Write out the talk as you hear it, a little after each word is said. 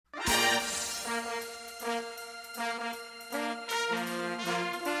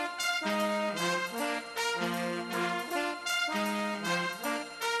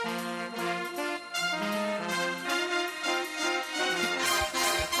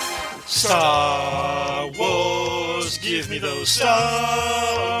Star Wars, give me those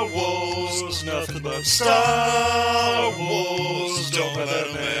Star Wars, nothing but Star Wars, don't let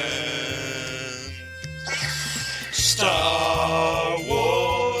them end. Star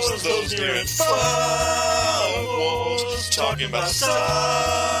Wars, those near and far wars, talking about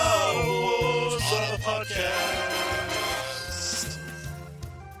Star Wars on a podcast.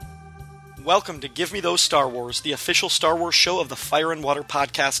 Welcome to Give Me Those Star Wars, the official Star Wars show of the Fire and Water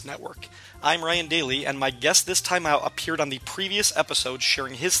Podcast Network. I'm Ryan Daly, and my guest this time out appeared on the previous episode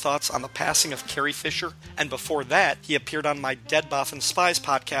sharing his thoughts on the passing of Carrie Fisher, and before that, he appeared on my Dead Boffin Spies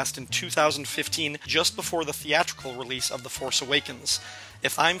podcast in 2015, just before the theatrical release of The Force Awakens.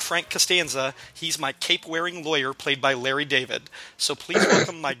 If I'm Frank Costanza, he's my cape-wearing lawyer played by Larry David. So please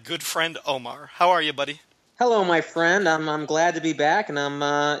welcome my good friend Omar. How are you, buddy? Hello, my friend. I'm glad to be back, and I'm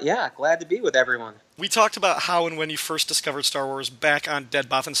glad to be with everyone. We talked about how and when you first discovered Star Wars back on Dead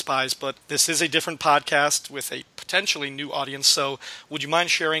Boffin Spies, but this is a different podcast with a potentially new audience, so would you mind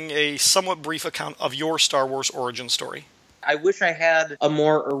sharing a somewhat brief account of your Star Wars origin story? I wish I had a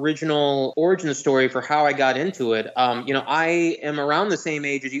more original origin story for how I got into it. I am around the same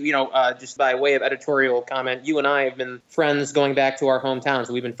age as you. Just by way of editorial comment, you and I have been friends going back to our hometowns.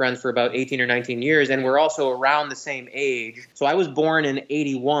 So we've been friends for about 18 or 19 years, and we're also around the same age. So I was born in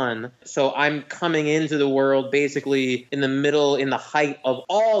 81, so I'm coming into the world basically in the height of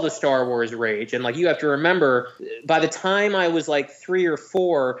all the Star Wars rage. And you have to remember, by the time I was 3 or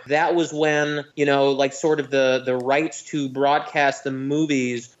 4, that was when, sort of the rights to broadcast the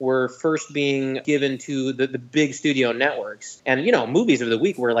movies were first being given to the big studio networks. And, movies of the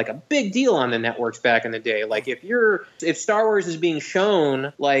week were a big deal on the networks back in the day. If Star Wars is being shown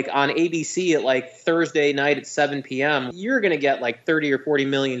on ABC at Thursday night at 7 p.m., you're going to get 30 or 40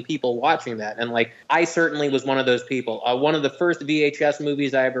 million people watching that. And I certainly was one of those people. One of the first VHS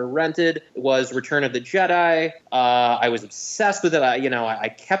movies I ever rented was Return of the Jedi. I was obsessed with it. I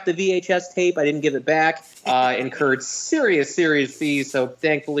kept the VHS tape. I didn't give it back. Incurred serious fees, so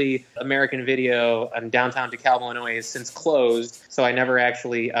thankfully American Video in downtown DeKalb, Illinois has since closed, so I never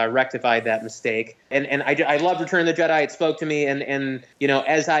actually rectified that mistake. And I loved Return of the Jedi. It spoke to me, and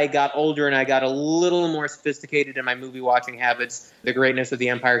as I got older and I got a little more sophisticated in my movie watching habits, the greatness of The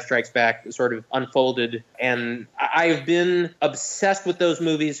Empire Strikes Back sort of unfolded, and I've been obsessed with those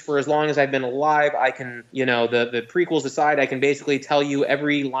movies for as long as I've been alive. I can, the prequels aside, I can basically tell you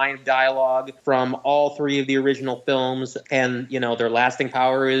every line of dialogue from all 3 of the original films, and their lasting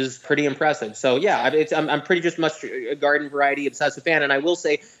power is pretty impressive. So yeah, I'm pretty just much a garden variety obsessive fan. And I will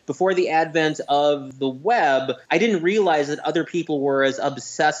say, before the advent of the web, I didn't realize that other people were as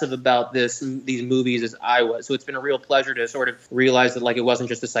obsessive about these movies as I was. So it's been a real pleasure to sort of realize that it wasn't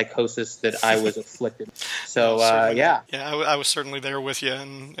just a psychosis that I was afflicted. So yeah, I was certainly there with you,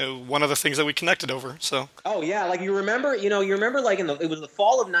 and one of the things that we connected over. So you remember it was the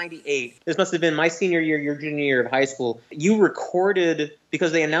fall of '98. This must have been my senior year, your junior year of high school. You recorded,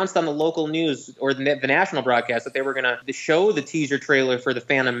 because they announced on the local news or the national broadcast that they were going to show the teaser trailer for The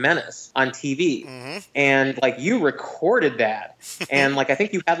Phantom Menace on TV. Mm-hmm. And you recorded that. And I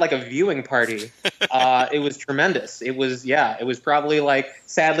think you had a viewing party. It was tremendous. It was probably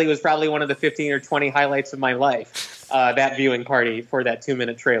sadly, it was probably one of the 15 or 20 highlights of my life. That viewing party for that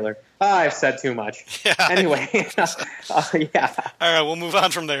 2-minute trailer. I've said too much. Yeah. Anyway, yeah. All right, we'll move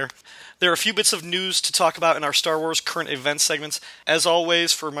on from there. There are a few bits of news to talk about in our Star Wars current event segments. As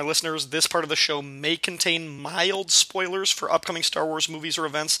always, for my listeners, this part of the show may contain mild spoilers for upcoming Star Wars movies or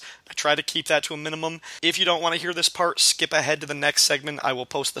events. I try to keep that to a minimum. If you don't want to hear this part, skip ahead to the next segment. I will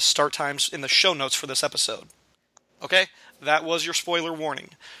post the start times in the show notes for this episode. Okay, that was your spoiler warning.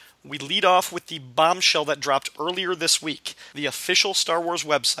 We lead off with the bombshell that dropped earlier this week. The official Star Wars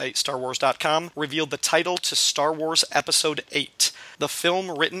website, StarWars.com, revealed the title to Star Wars Episode 8. The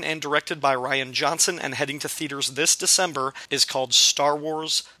film, written and directed by Rian Johnson and heading to theaters this December, is called Star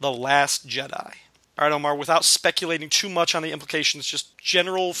Wars: The Last Jedi. All right, Omar, without speculating too much on the implications, just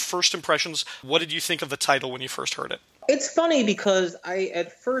general first impressions, what did you think of the title when you first heard it? It's funny because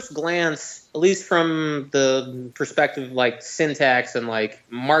at first glance, at least from the perspective syntax and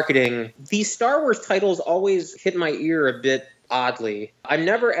marketing, these Star Wars titles always hit my ear a bit oddly. I'm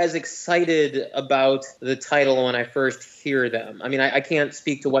never as excited about the title when I first hear them. I mean, I can't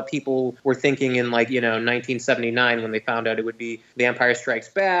speak to what people were thinking in 1979 when they found out it would be The Empire Strikes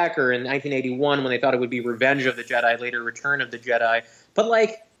Back, or in 1981 when they thought it would be Revenge of the Jedi, later Return of the Jedi. But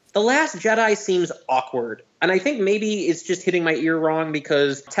The Last Jedi seems awkward. And I think maybe it's just hitting my ear wrong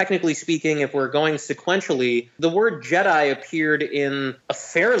because, technically speaking, if we're going sequentially, the word Jedi appeared in a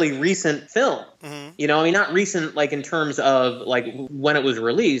fairly recent film. Mm-hmm. You know, I mean, not recent like in terms of like when it was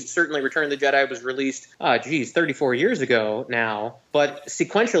released. Certainly Return of the Jedi was released, 34 years ago now. But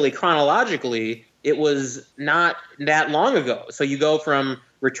sequentially, chronologically, it was not that long ago. So you go from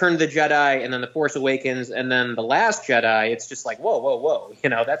Return of the Jedi and then The Force Awakens and then The Last Jedi. It's just like, whoa. You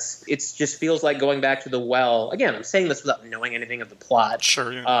know, it just feels like going back to the well. Again, I'm saying this without knowing anything of the plot,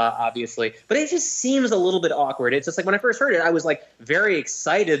 sure, yeah. Obviously. But it just seems a little bit awkward. It's just like when I first heard it, I was like very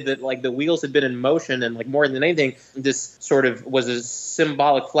excited that like the wheels had been in motion and like more than anything, this sort of was a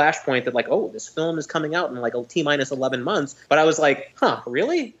symbolic flashpoint that like, oh, this film is coming out in like a T-minus 11 months. But I was like,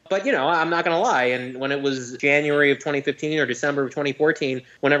 really? But, you know, I'm not going to lie. And when it was January of 2015 or December of 2014,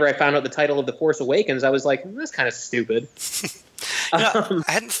 whenever I found out the title of The Force Awakens, I was like, that's kind of stupid. I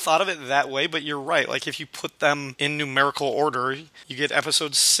hadn't thought of it that way, but you're right. Like, if you put them in numerical order, you get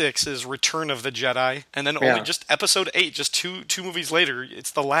Episode 6 is Return of the Jedi, and then only just Episode 8, just two movies later,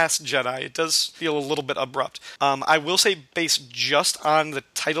 it's The Last Jedi. It does feel a little bit abrupt. I will say, based just on the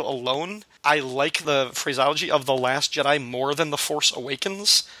title alone, I like the phraseology of The Last Jedi more than The Force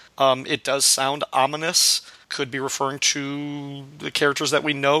Awakens. It does sound ominous. Could be referring to the characters that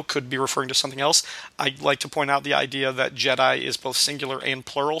we know, could be referring to something else. I'd like to point out the idea that Jedi is both singular and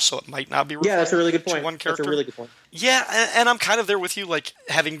plural, so it might not be referring that's a really good point. to one character. That's a really good point. Yeah, and I'm kind of there with you, like,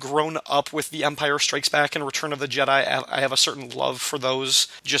 having grown up with The Empire Strikes Back and Return of the Jedi, I have a certain love for those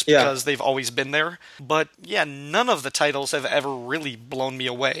just because they've always been there. But, yeah, none of the titles have ever really blown me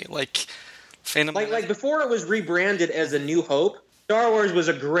away. Like, Phantom Menace. Like before it was rebranded as A New Hope, Star Wars was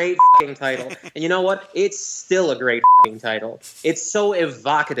a great f***ing title. And you know what? It's still a great f***ing title. It's so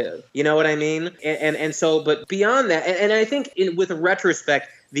evocative. You know what I mean? And so, but beyond that, and I think with retrospect,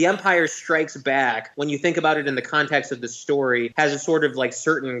 The Empire Strikes Back, when you think about it in the context of the story, has a sort of like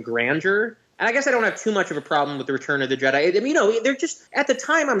certain grandeur. And I guess I don't have too much of a problem with The Return of the Jedi. I mean, you know, they're just, at the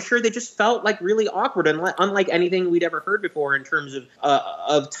time, I'm sure they just felt like really awkward, unlike anything we'd ever heard before in terms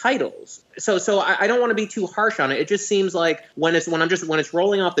of titles. So I don't want to be too harsh on it. It just seems like when it's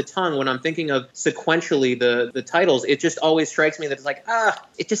rolling off the tongue, when I'm thinking of sequentially the titles, it just always strikes me that it's like,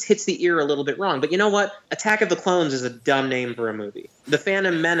 it just hits the ear a little bit wrong. But you know what? Attack of the Clones is a dumb name for a movie. The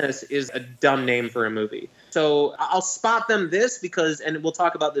Phantom Menace is a dumb name for a movie. So I'll spot them this because, and we'll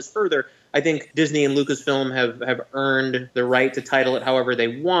talk about this further, I think Disney and Lucasfilm have earned the right to title it however they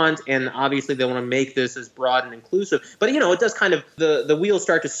want, and obviously they want to make this as broad and inclusive. But, you know, it does kind of, the wheels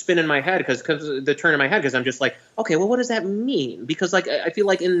start to spin in my head, because I'm just like, okay, well, what does that mean? Because, like, I feel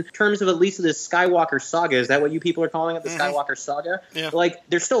like in terms of at least this Skywalker saga, is that what you people are calling it, the Skywalker saga? Yeah. Like,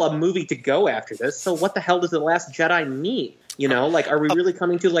 there's still a movie to go after this, so what the hell does The Last Jedi mean? You know, like, are we really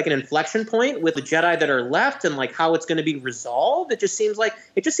coming to like an inflection point with the Jedi that are left and like how it's going to be resolved? It just seems like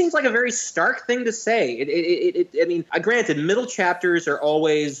a very stark thing to say. I mean, granted, middle chapters are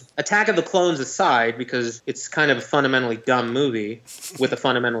always, Attack of the Clones aside, because it's kind of a fundamentally dumb movie with a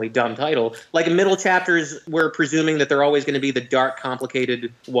fundamentally dumb title. Like, middle chapters, we're presuming that they're always going to be the dark,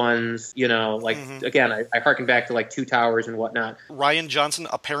 complicated ones. You know, like again, I harken back to like Two Towers and whatnot. Rian Johnson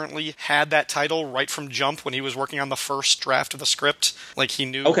apparently had that title right from jump when he was working on the first draft of the script. Like, he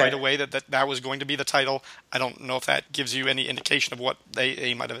knew right away that was going to be the title. I don't know if that gives you any indication of what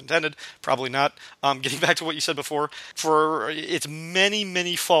they might have intended. Probably not. Getting back to what you said before, for its many,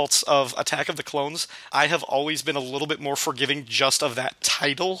 many faults of Attack of the Clones, I have always been a little bit more forgiving just of that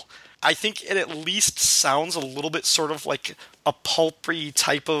title. I think it at least sounds a little bit sort of like a pulpy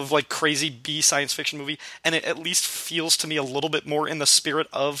type of like crazy B science fiction movie, and it at least feels to me a little bit more in the spirit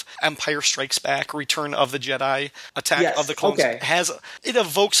of Empire Strikes Back, Return of the Jedi, Attack of the Clones. It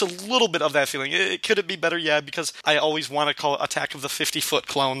evokes a little bit of that feeling. Could it be better? Yeah, because I always want to call it Attack of the 50-Foot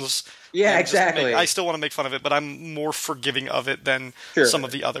Clones. Yeah, exactly. I still want to make fun of it, but I'm more forgiving of it than some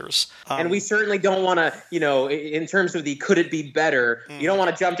of the others. And we certainly don't want to, you know, in terms of the could it be better, you don't want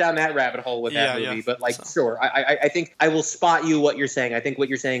to jump down that rabbit hole with that movie. But, like, sure, I think I will spot you what you're saying. I think what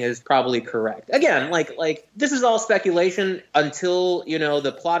you're saying is probably correct. Again, like this is all speculation until, you know,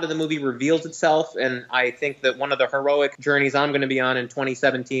 the plot of the movie reveals itself. And I think that one of the heroic journeys I'm going to be on in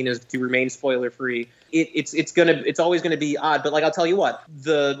 2017 is to remain spoiler-free. It's always going to be odd, but like I'll tell you what,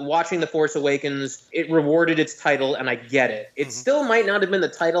 watching The Force Awakens, it rewarded its title, and I get it. It still might not have been the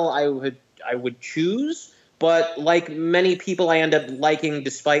title I would choose, but like many people I end up liking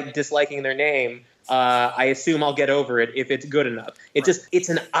despite disliking their name, I assume I'll get over it if it's good enough. It's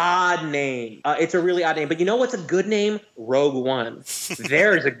an odd name. It's a really odd name. But you know what's a good name? Rogue One.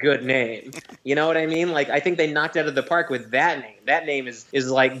 There's a good name. You know what I mean? Like, I think they knocked out of the park with that name. That name is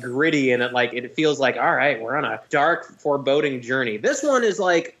like gritty, and it feels like, all right, we're on a dark, foreboding journey. This one is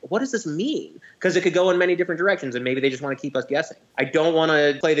like, what does this mean? Because it could go in many different directions, and maybe they just want to keep us guessing. I don't want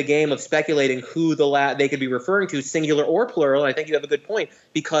to play the game of speculating who they could be referring to, singular or plural. I think you have a good point,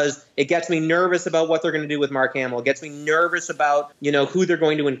 because it gets me nervous about what they're going to do with Mark Hamill. It gets me nervous about, who they're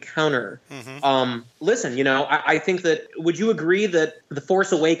going to encounter. Mm-hmm. Listen, I think that, would you agree that The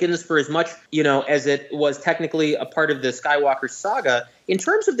Force Awakens, for as much, as it was technically a part of the Skywalker saga, in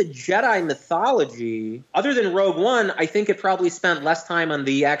terms of the Jedi mythology, other than Rogue One, I think it probably spent less time on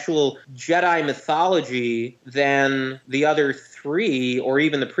the actual Jedi mythology than the other three, or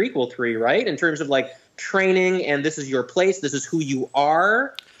even the prequel three, right? In terms of like training, and this is your place, this is who you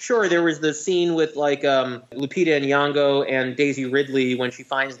are. Sure, there was the scene with Lupita Nyong'o and Daisy Ridley when she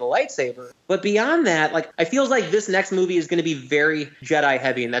finds the lightsaber. But beyond that, I feels like this next movie is going to be very Jedi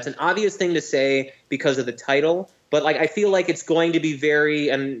heavy, and that's an obvious thing to say because of the title. But I feel like it's going to be very,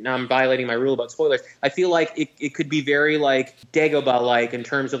 and I'm violating my rule about spoilers, I feel like it could be very Dagobah-like in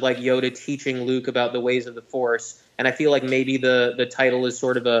terms of Yoda teaching Luke about the ways of the Force. And I feel like maybe the title is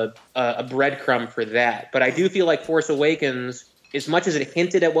sort of a breadcrumb for that. But I do feel like Force Awakens, as much as it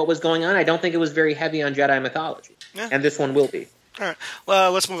hinted at what was going on, I don't think it was very heavy on Jedi mythology. Yeah. And this one will be. All right.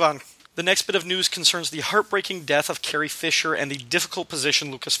 Well, let's move on. The next bit of news concerns the heartbreaking death of Carrie Fisher and the difficult position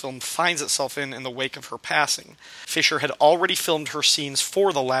Lucasfilm finds itself in the wake of her passing. Fisher had already filmed her scenes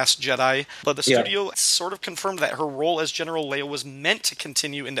for The Last Jedi, but the studio sort of confirmed that her role as General Leia was meant to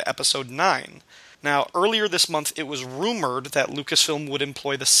continue into Episode 9. Now, earlier this month, it was rumored that Lucasfilm would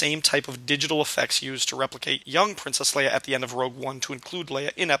employ the same type of digital effects used to replicate young Princess Leia at the end of Rogue One to include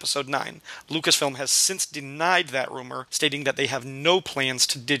Leia in Episode 9. Lucasfilm has since denied that rumor, stating that they have no plans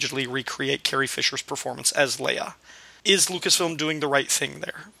to digitally recreate Carrie Fisher's performance as Leia. Is Lucasfilm doing the right thing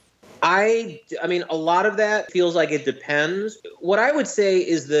there? I mean, a lot of that feels like it depends. What I would say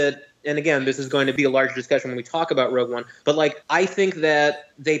is that, and again, this is going to be a larger discussion when we talk about Rogue One, but I think that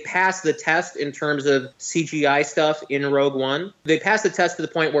they passed the test in terms of CGI stuff in Rogue One. They passed the test to the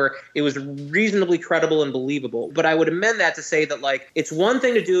point where it was reasonably credible and believable. But I would amend that to say that, it's one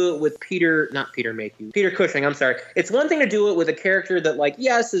thing to do it with Peter Cushing, I'm sorry. It's one thing to do it with a character that,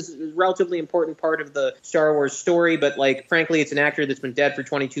 yes, is a relatively important part of the Star Wars story, but, frankly, it's an actor that's been dead for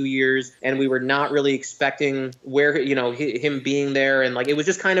 22 years, and we were not really expecting him being there, and, it was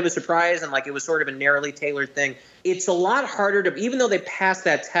just kind of a surprise, and, it was sort of a narrowly tailored thing. It's a lot harder to, even though they passed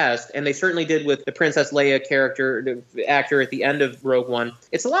that test, and they certainly did with the Princess Leia actor at the end of Rogue One,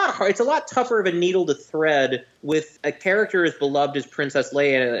 it's a lot tougher of a needle to thread with a character as beloved as Princess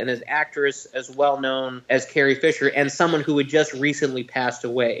Leia and an actress as well known as Carrie Fisher, and someone who had just recently passed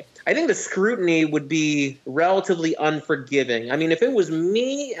away. I think the scrutiny would be relatively unforgiving. I mean, if it was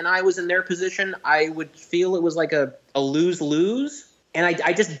me and I was in their position, I would feel it was like a lose-lose, and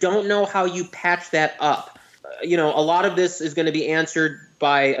I just don't know how you patch that up. A lot of this is going to be answered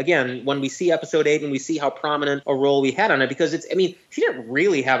by, again, when we see Episode 8 and we see how prominent a role we had on it, because she didn't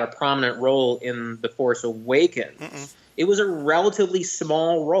really have a prominent role in The Force Awakens. Mm-mm. It was a relatively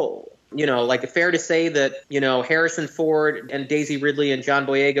small role. Fair to say that, Harrison Ford and Daisy Ridley and John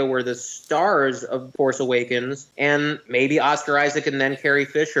Boyega were the stars of Force Awakens, and maybe Oscar Isaac and then Carrie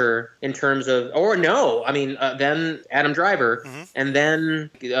Fisher in terms of, then Adam Driver, mm-hmm. and then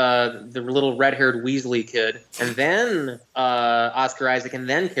the little red-haired Weasley kid, and then Oscar Isaac and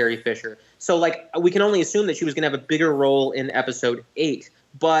then Carrie Fisher. So, we can only assume that she was going to have a bigger role in Episode 8.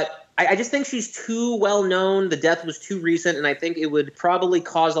 But I just think she's too well known. The death was too recent, and I think it would probably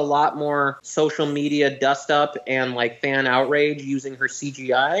cause a lot more social media dust up and fan outrage using her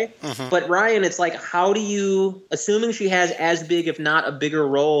CGI. Mm-hmm. But Ryan, it's how do you, assuming she has as big, if not a bigger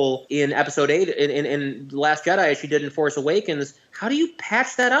role in Episode 8 in The Last Jedi as she did in Force Awakens, how do you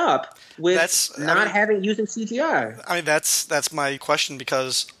patch that up with using CGI? I mean, that's my question,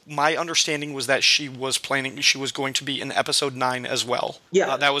 because my understanding was that she was going to be in Episode 9 as well.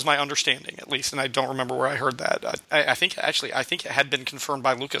 Yeah. That was my understanding, at least, and I don't remember where I heard that. I think it had been confirmed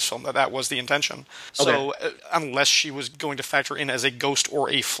by Lucasfilm that was the intention. So unless she was going to factor in as a ghost or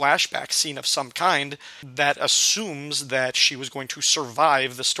a flashback scene of some kind, that assumes that she was going to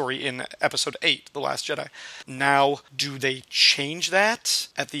survive the story in Episode 8, The Last Jedi. Now, do they change that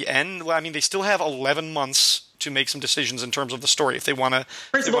at the end? Well, they still have 11 months to make some decisions in terms of the story if they want to.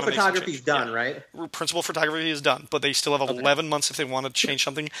 Principal photography is done, right? Principal photography is done, but they still have 11 months if they want to change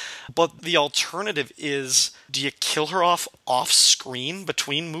something. But the alternative is, do you kill her off screen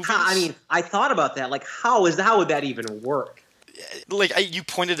between movies? I mean, I thought about that. Like, how would that even work? Like you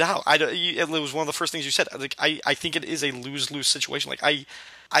pointed out, it was one of the first things you said. Like I think it is a lose-lose situation. Like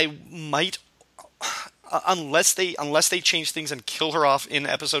I might, unless they change things and kill her off in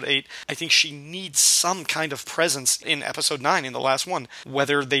episode 8, I think she needs some kind of presence in episode 9, in the last one.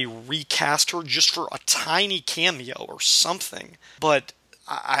 Whether they recast her just for a tiny cameo or something, but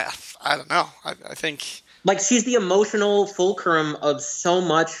I don't know. I think. Like, she's the emotional fulcrum of so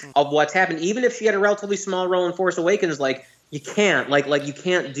much of what's happened. Even if she had a relatively small role in Force Awakens, like, you can't. Like you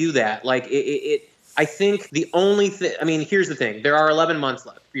can't do that. Like, I think the only thing... I mean, here's the thing. There are 11 months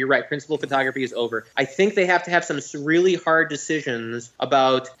left. You're right. Principal photography is over. I think they have to have some really hard decisions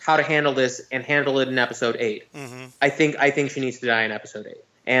about how to handle this and handle it in episode 8. Mm-hmm. I think she needs to die in episode 8.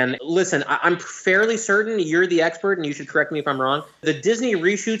 And listen, I'm fairly certain, you're the expert, and you should correct me if I'm wrong. The Disney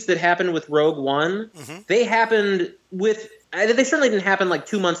reshoots that happened with Rogue One, they happened with... They certainly didn't happen like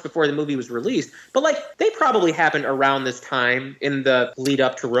 2 months before the movie was released, but like they probably happened around this time in the lead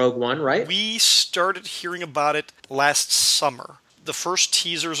up to Rogue One, right? We started hearing about it last summer. The first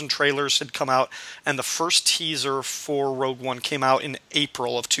teasers and trailers had come out, and the first teaser for Rogue One came out in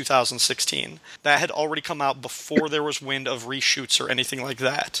April of 2016. That had already come out before there was wind of reshoots or anything like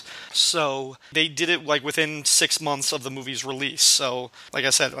that. So they did it like within 6 months of the movie's release. So, like I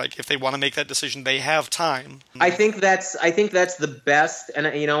said, like if they want to make that decision, they have time. I think that's the best.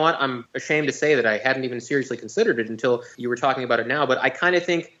 And you know what? I'm ashamed to say that I hadn't even seriously considered it until you were talking about it now. But I kind of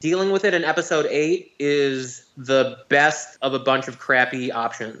think dealing with it in episode 8 is the best of a bunch of crappy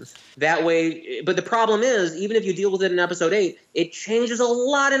options. That way, but the problem is, even if you deal with it in episode 8, it changes a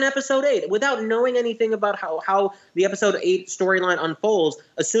lot in episode 8 without knowing anything about how the episode 8 storyline unfolds.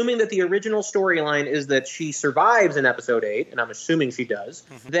 Assuming that the original storyline is that she survives in episode 8, and I'm assuming she does,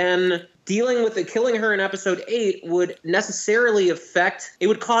 then dealing with killing her in episode 8 would necessarily it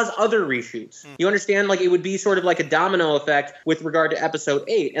would cause other reshoots. You understand? Like, it would be sort of like a domino effect with regard to episode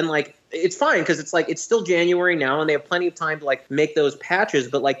 8. And like, it's fine because it's like it's still January now and they have plenty of time to like make those patches,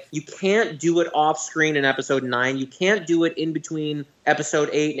 but like you can't do it off screen in episode 9. You can't do it in between episode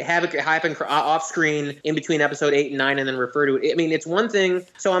 8 and have it happen off screen in between episode 8 and 9 and then refer to it. I mean, it's one thing.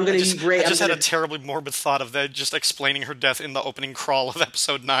 So I'm going to be great. I just had a terribly morbid thought of that, just explaining her death in the opening crawl of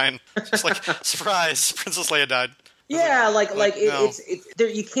episode 9. Just like, surprise, Princess Leia died. Yeah, no. It's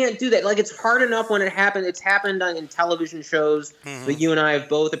you can't do that. Like, it's hard enough when it happened. It's happened in television shows that you and I have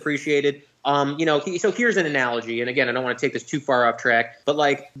both appreciated. So here's an analogy, and again, I don't want to take this too far off track, but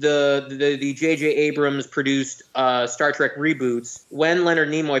like the J.J. Abrams produced Star Trek reboots, when Leonard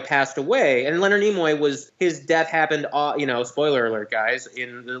Nimoy passed away, and Leonard Nimoy his death happened, spoiler alert, guys,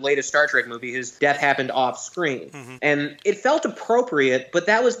 in the latest Star Trek movie, his death happened off screen, and it felt appropriate, but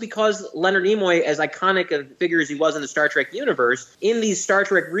that was because Leonard Nimoy, as iconic a figure as he was in the Star Trek universe, in these Star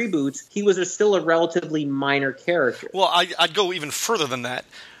Trek reboots, he was still a relatively minor character. Well, I'd go even further than that.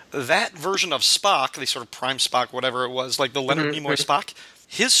 That version of Spock, the sort of Prime Spock, whatever it was, like the Leonard Nimoy Spock,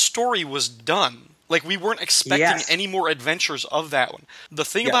 his story was done. Like, we weren't expecting any more adventures of that one. The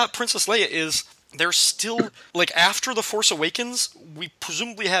thing about Princess Leia is there's still, like, after The Force Awakens, we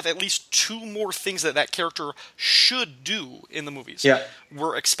presumably have at least 2 more things that character should do in the movies. Yeah.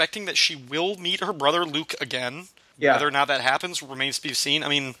 We're expecting that she will meet her brother Luke again. Yeah. Whether or not that happens remains to be seen. I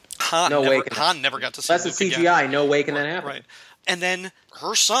mean, Han never got to see Luke again. That's a CGI. No way can that happen. Right. And then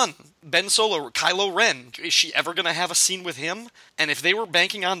her son, Ben Solo, Kylo Ren, is she ever going to have a scene with him? And if they were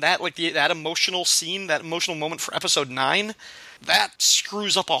banking on that, like that emotional scene, that emotional moment for episode 9, that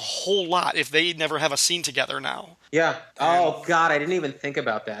screws up a whole lot if they never have a scene together now. Yeah. Oh, God, I didn't even think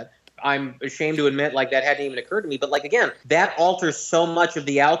about that. I'm ashamed to admit, like, that hadn't even occurred to me. But, like, again, that alters so much of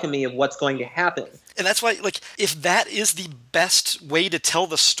the alchemy of what's going to happen. And that's why, like, if that is the best way to tell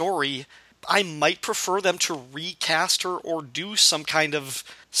the story, I might prefer them to recast her or do some kind of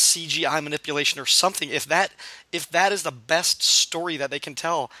CGI manipulation or something. If that is the best story that they can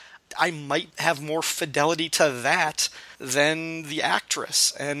tell, I might have more fidelity to that than the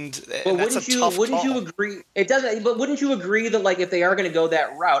actress, and that's a tough call. Wouldn't you agree? It doesn't. But wouldn't you agree that, like, if they are going to go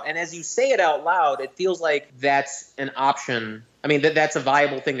that route, and as you say it out loud, it feels like that's an option. I mean, that's a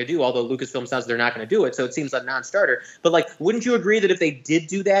viable thing to do, although Lucasfilm says they're not going to do it, so it seems like a non-starter. But, like, wouldn't you agree that if they did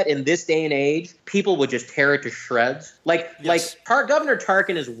do that in this day and age, people would just tear it to shreds? Governor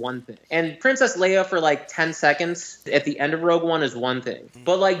Tarkin is one thing, and Princess Leia for, like, 10 seconds at the end of Rogue One is one thing.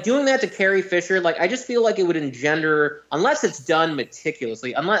 But, like, doing that to Carrie Fisher, like, I just feel like it would engender unless it's done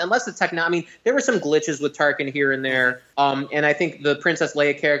meticulously, unless the technology. I mean, there were some glitches with Tarkin here and there, and I think the Princess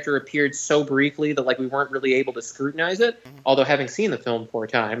Leia character appeared so briefly that like we weren't really able to scrutinize it. Although having seen the film 4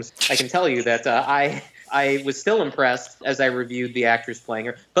 times, I can tell you that I was still impressed as I reviewed the actress playing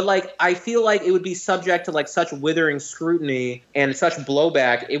her. But, like, I feel like it would be subject to, like, such withering scrutiny and such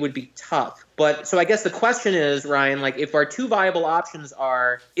blowback, it would be tough. But, so I guess the question is, Ryan, like, if our 2 viable options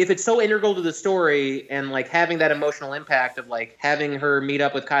are, if it's so integral to the story and, like, having that emotional impact of, like, having her meet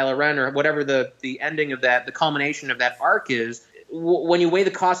up with Kylo Ren or whatever the ending of that, the culmination of that arc is, when you weigh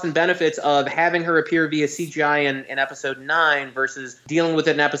the cost and benefits of having her appear via CGI in episode 9 versus dealing with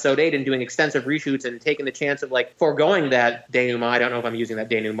it in episode 8 and doing extensive reshoots and taking the chance of like foregoing that denouement, I don't know if I'm using that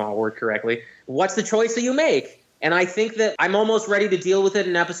denouement word correctly, what's the choice that you make? And I think that I'm almost ready to deal with it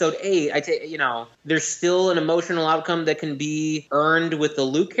in episode 8. There's still an emotional outcome that can be earned with the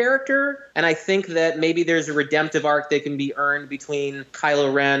Luke character. And I think that maybe there's a redemptive arc that can be earned between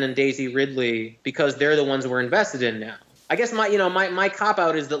Kylo Ren and Daisy Ridley because they're the ones we're invested in now. I guess my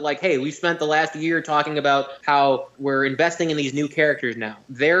cop-out is that, like, hey, we've spent the last year talking about how we're investing in these new characters now.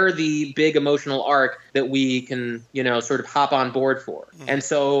 They're the big emotional arc that we can, sort of hop on board for. And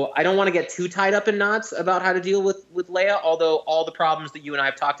so I don't want to get too tied up in knots about how to deal with Leia, although all the problems that you and I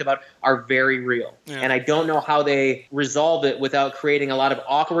have talked about are very real. Yeah. And I don't know how they resolve it without creating a lot of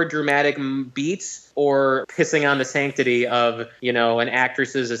awkward, dramatic beats or pissing on the sanctity of, an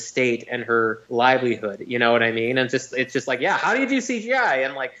actress's estate and her livelihood. You know what I mean? And it's just like, yeah, how do you do CGI?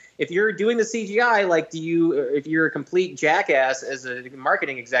 And like, if you're doing the CGI, like, if you're a complete jackass as a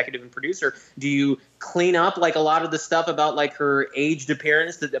marketing executive and producer, do you clean up like a lot of the stuff about like her aged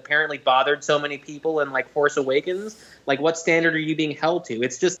appearance that apparently bothered so many people in like Force Awakens? Like, what standard are you being held to?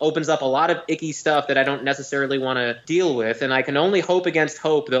 It just opens up a lot of icky stuff that I don't necessarily want to deal with. And I can only hope against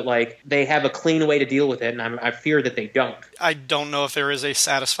hope that like they have a clean way to deal with it. And I fear that they don't. I don't know if there is a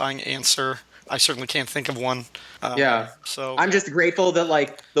satisfying answer. I certainly can't think of one. So I'm just grateful that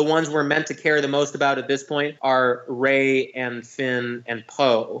like the ones we're meant to care the most about at this point are Rey and Finn and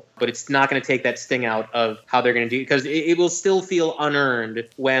Poe, but it's not going to take that sting out of how they're going to do, because it will still feel unearned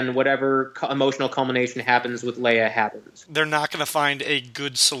when whatever emotional culmination happens with Leia happens. They're not going to find a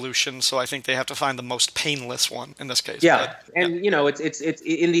good solution, so I think they have to find the most painless one in this case. Yeah, it's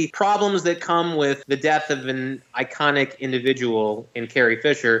in the problems that come with the death of an iconic individual in Carrie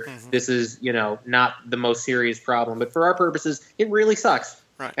Fisher. Mm-hmm. This is not the most serious problem, but for our purposes, it really sucks.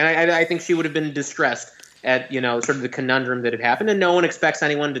 Right. And I think she would have been distressed at sort of the conundrum that had happened, and no one expects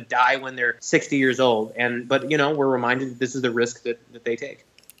anyone to die when they're 60 years old. But we're reminded that this is the risk that they take.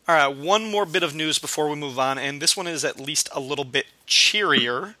 All right, one more bit of news before we move on, and this one is at least a little bit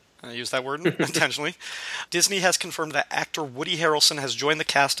cheerier. I use that word intentionally. Disney has confirmed that actor Woody Harrelson has joined the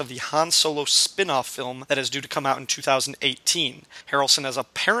cast of the Han Solo spin-off film that is due to come out in 2018. Harrelson is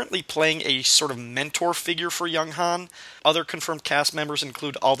apparently playing a sort of mentor figure for young Han. Other confirmed cast members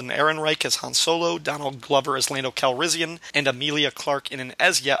include Alden Ehrenreich as Han Solo, Donald Glover as Lando Calrissian, and Emilia Clarke in an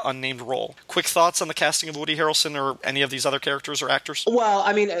as-yet unnamed role. Quick thoughts on the casting of Woody Harrelson or any of these other characters or actors? Well,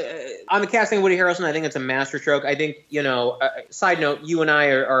 I mean, on the casting of Woody Harrelson, I think it's a masterstroke. I think, side note, you and I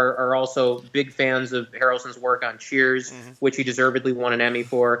are also big fans of Harrelson's work on Cheers, which he deservedly won an Emmy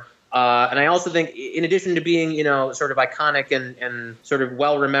for. And I also think, in addition to being, sort of iconic and sort of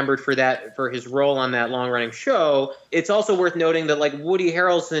well-remembered for his role on that long-running show, it's also worth noting that, like, Woody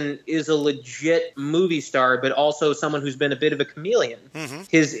Harrelson is a legit movie star, but also someone who's been a bit of a chameleon. Mm-hmm.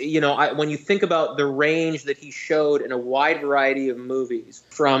 His, when you think about the range that he showed in a wide variety of movies,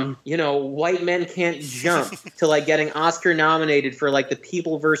 from, White Men Can't Jump to, like, getting Oscar-nominated for, like, The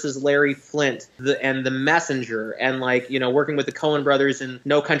People versus Larry Flint and The Messenger, and, like, working with the Coen brothers in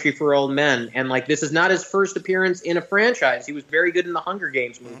No Country for Old Men, and like this is not his first appearance in a franchise. He was very good in the Hunger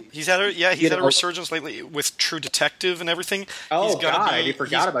Games movies. He's had a resurgence lately with True Detective and everything. I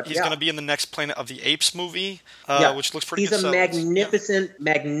forgot about that. He's going to be in the next Planet of the Apes movie, which looks pretty good. He's a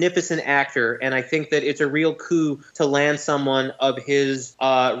magnificent actor, and I think that it's a real coup to land someone of his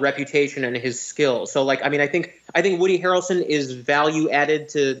reputation and his skill. So, like, I mean, I think Woody Harrelson is value added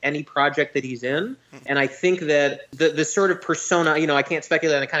to any project that he's in, and I think that the sort of persona, I can't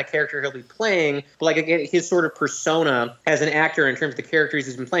speculate on the kind of character he'll be playing, but like again, his sort of persona as an actor in terms of the characters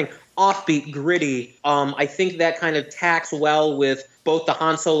he's been playing, offbeat, gritty. I think that kind of tacks well with both the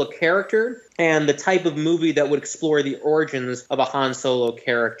Han Solo character and the type of movie that would explore the origins of a Han Solo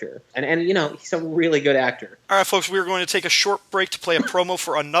character. And he's a really good actor. All right, folks, we're going to take a short break to play a promo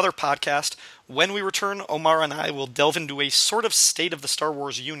for another podcast. When we return, Omar and I will delve into a sort of state of the Star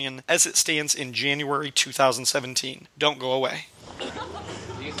Wars Union as it stands in January 2017. Don't go away. Do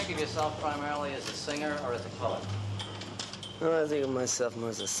you think of yourself primarily as a singer or as a poet? Well, I think of myself more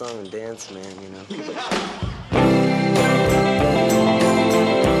as a song and dance man, you know. You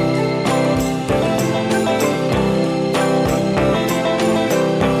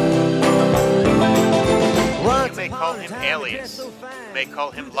may call him Alias. You may call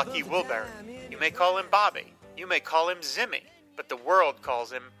him Lucky Wilbury. You may call him Bobby. You may call him Zimmy. But the world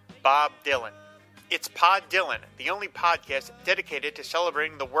calls him Bob Dylan. It's Pod Dylan, the only podcast dedicated to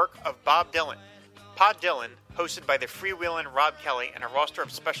celebrating the work of Bob Dylan. Pod Dylan, hosted by the freewheeling Rob Kelly and a roster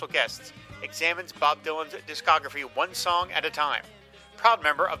of special guests, examines Bob Dylan's discography one song at a time. Proud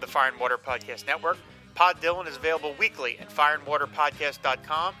member of the Fire and Water Podcast Network, Pod Dylan is available weekly at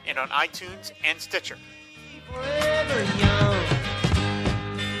fireandwaterpodcast.com and on iTunes and Stitcher.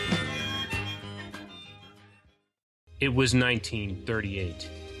 It was 1938.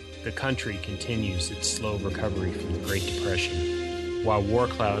 The country continues its slow recovery from the Great Depression, while war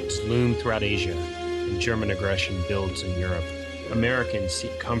clouds loom throughout Asia and German aggression builds in Europe. Americans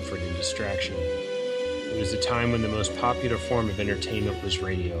seek comfort in distraction. It was a time when the most popular form of entertainment was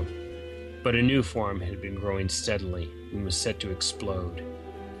radio, but a new form had been growing steadily and was set to explode.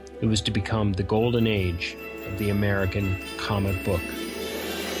 It was to become the golden age of the American comic book.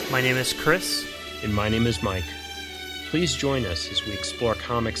 My name is Chris. And my name is Mike. Please join us as we explore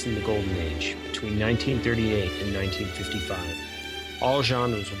comics in the Golden Age between 1938 and 1955. All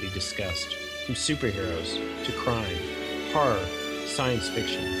genres will be discussed, from superheroes to crime, horror, science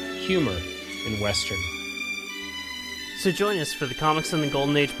fiction, humor, and Western. So join us for the Comics in the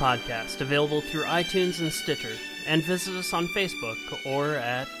Golden Age podcast, available through iTunes and Stitcher, and visit us on Facebook or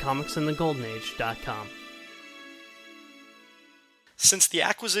at comicsinthegoldenage.com. Since the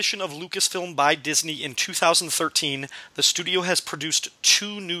acquisition of Lucasfilm by Disney in 2013, the studio has produced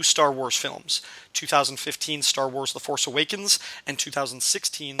 2 new Star Wars films, 2015 Star Wars The Force Awakens and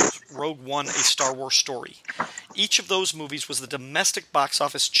 2016 Rogue One, A Star Wars Story. Each of those movies was the domestic box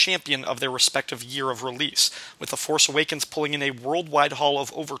office champion of their respective year of release, with The Force Awakens pulling in a worldwide haul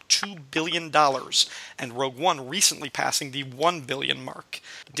of over $2 billion, and Rogue One recently passing the $1 billion mark.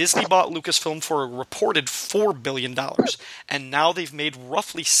 Disney bought Lucasfilm for a reported $4 billion, and now they've made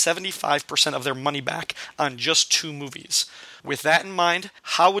roughly 75% of their money back on just 2 movies. With that in mind,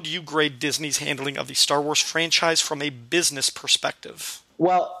 how would you grade Disney's handling of the Star Wars franchise from a business perspective?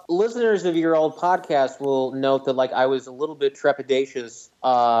 Well, listeners of your old podcast will note that, I was a little bit trepidatious.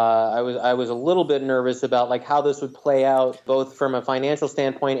 I was a little bit nervous about, how this would play out, both from a financial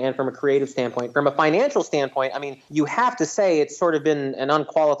standpoint and from a creative standpoint. From a financial standpoint, you have to say it's sort of been an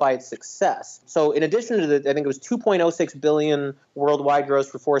unqualified success. So in addition to I think it was $2.06 billion worldwide gross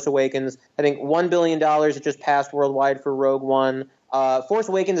for Force Awakens. I think $1 billion it just passed worldwide for Rogue One. Force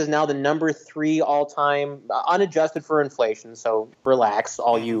Awakens is now the number 3 all-time, unadjusted for inflation. So relax,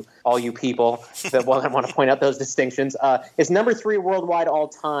 all you people that want to point out those distinctions. It's number 3 worldwide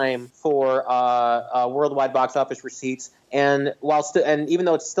all-time for worldwide box office receipts. And and even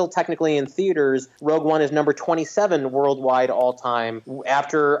though it's still technically in theaters, Rogue One is number 27 worldwide all-time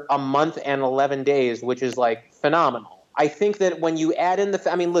after a month and 11 days, which is phenomenal. I think that when you add in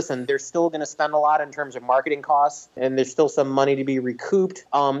listen, they're still going to spend a lot in terms of marketing costs, and there's still some money to be recouped.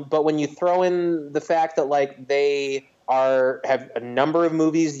 But when you throw in the fact that they have a number of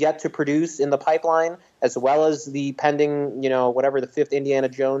movies yet to produce in the pipeline, as well as the pending, whatever the 5th Indiana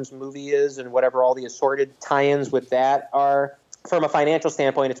Jones movie is, and whatever all the assorted tie-ins with that are, from a financial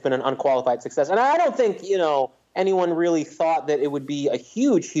standpoint, it's been an unqualified success. And I don't think, anyone really thought that it would be a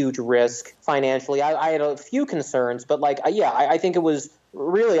huge risk financially. I had a few concerns, but I think it was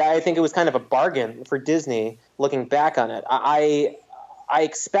kind of a bargain for Disney looking back on it. I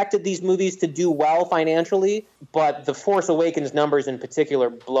expected these movies to do well financially, but The Force Awakens numbers in particular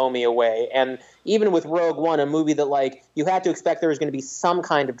blow me away. And even with Rogue One, a movie that you had to expect there was going to be some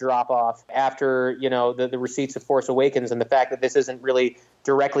kind of drop-off after, the receipts of Force Awakens, and the fact that this isn't really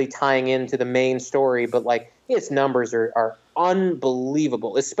directly tying into the main story, but its numbers are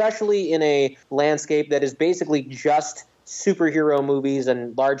unbelievable, especially in a landscape that is basically just superhero movies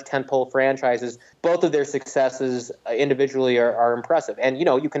and large tentpole franchises. Both of their successes individually are impressive. And,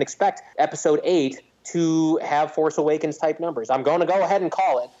 you can expect Episode 8 to have Force Awakens type numbers. I'm going to go ahead and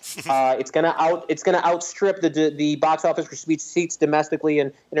call it. It's going to outstrip the box office receipts domestically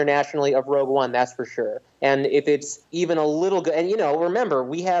and internationally of Rogue One, that's for sure. And if it's even a little good, and remember,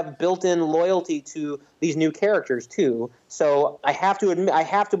 we have built-in loyalty to these new characters too. So I have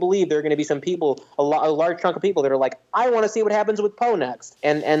to believe there are going to be some people, a large chunk of people that are I want to see what happens with Poe next,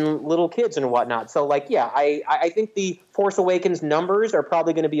 and little kids and whatnot. So I think the Force Awakens numbers are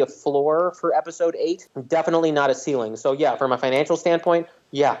probably going to be a floor for Episode 8, definitely not a ceiling. So from a financial standpoint,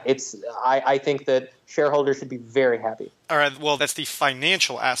 Yeah, I think that shareholders should be very happy. All right, well, that's the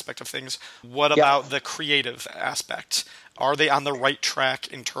financial aspect of things. What about the creative aspect? Are they on the right track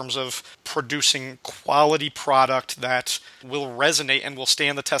in terms of producing quality product that will resonate and will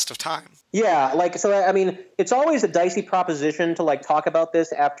stand the test of time? Yeah, it's always a dicey proposition to talk about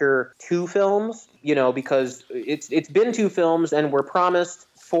this after 2 films, because it's been 2 films and we're promised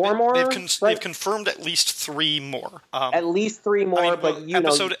 4 more. They've confirmed at least 3 more. At least 3 more,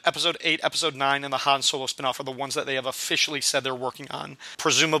 episode 8, episode 9, and the Han Solo spinoff are the ones that they have officially said they're working on.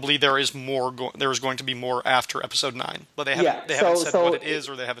 Presumably, there is more. There is going to be more after episode 9, but they haven't said what it is,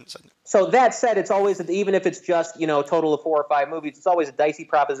 or they haven't said. So that said, it's always, even if it's just a total of 4 or 5 movies, it's always a dicey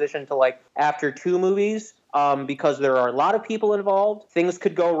proposition to after 2 movies. Because there are a lot of people involved. Things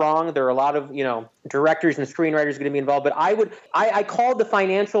could go wrong. There are a lot of, directors and screenwriters going to be involved. But I called the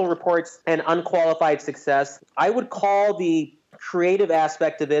financial reports an unqualified success. I would call the creative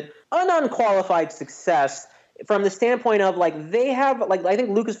aspect of it an unqualified success from the standpoint of they have I think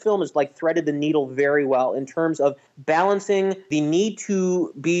Lucasfilm has threaded the needle very well in terms of balancing the need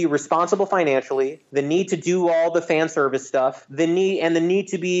to be responsible financially, the need to do all the fan service stuff, the need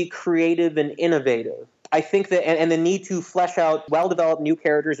to be creative and innovative. I think that, and the need to flesh out well-developed new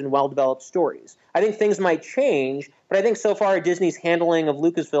characters and well-developed stories. I think things might change, but I think so far Disney's handling of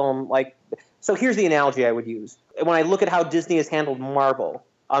Lucasfilm, so here's the analogy I would use. When I look at how Disney has handled Marvel,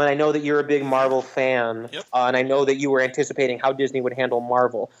 and I know that you're a big Marvel fan, yep. And I know that you were anticipating how Disney would handle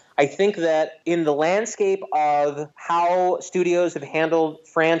Marvel. I think that in the landscape of how studios have handled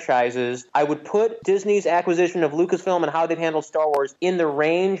franchises, I would put Disney's acquisition of Lucasfilm and how they've handled Star Wars in the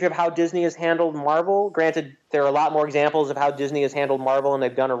range of how Disney has handled Marvel. Granted, there are a lot more examples of how Disney has handled Marvel, and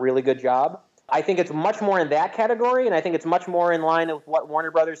they've done a really good job. I think it's much more in that category, and I think it's much more in line with what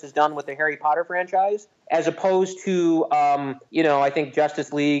Warner Brothers has done with the Harry Potter franchise, as opposed to, I think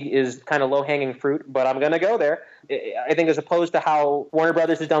Justice League is kind of low-hanging fruit, but I'm going to go there. I think as opposed to how Warner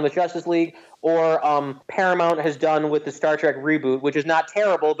Brothers has done with Justice League, or Paramount has done with the Star Trek reboot, which is not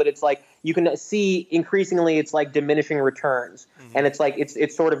terrible, but it's you can see increasingly it's diminishing returns. Mm-hmm. And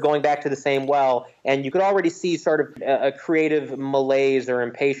it's sort of going back to the same well. And you could already see sort of a creative malaise or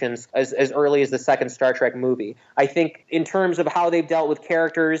impatience as early as the second Star Trek movie. I think in terms of how they've dealt with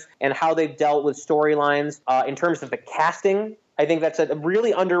characters and how they've dealt with storylines, in terms of the casting, I think that's a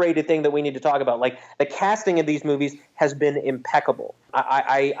really underrated thing that we need to talk about. The casting of these movies has been impeccable.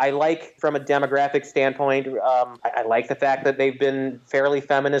 I like, from a demographic standpoint, I like the fact that they've been fairly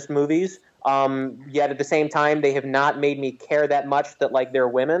feminist movies. Yet at the same time, they have not made me care that much that they're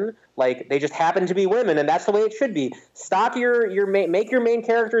women. They just happen to be women, and that's the way it should be. Stop make your main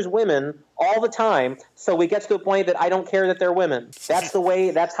characters women all the time, so we get to the point that I don't care that they're women.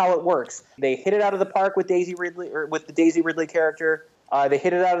 That's how it works. They hit it out of the park with Daisy Ridley, or with the Daisy Ridley character. They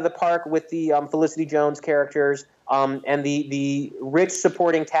hit it out of the park with the Felicity Jones characters, and the rich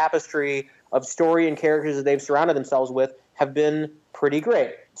supporting tapestry of story and characters that they've surrounded themselves with have been pretty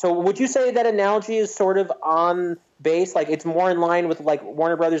great. So would you say that analogy is sort of on base? It's more in line with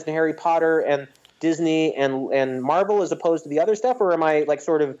Warner Brothers and Harry Potter and Disney and Marvel as opposed to the other stuff, or am I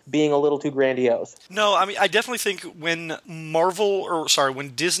sort of being a little too grandiose? No, I mean, I definitely think when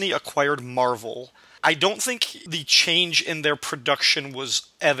Disney acquired Marvel, I don't think the change in their production was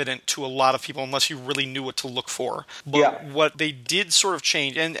evident to a lot of people unless you really knew what to look for. But what they did sort of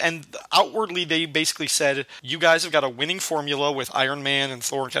change, and outwardly they basically said, you guys have got a winning formula with Iron Man and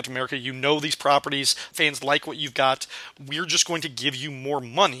Thor and Captain America. You know these properties. Fans like what you've got. We're just going to give you more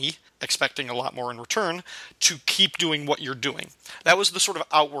money, expecting a lot more in return, to keep doing what you're doing. That was the sort of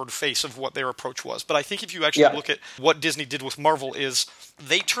outward face of what their approach was. But I think if you actually look at what Disney did with Marvel is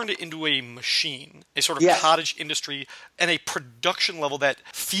they turned it into a machine, a sort of cottage industry, and a production level that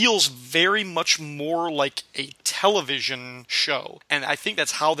feels very much more like a television show. And I think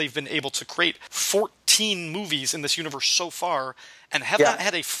that's how they've been able to create 14 movies in this universe so far and have not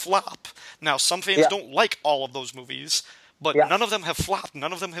had a flop. Now, some fans don't like all of those movies, but none of them have flopped.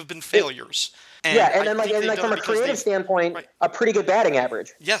 None of them have been failures. And then from a creative standpoint, a pretty good batting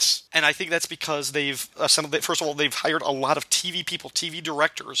average. Yes, and I think that's because they've assembled. First of all, they've hired a lot of TV people. TV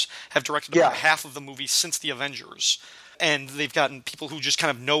directors have directed about half of the movies since the Avengers. And they've gotten people who just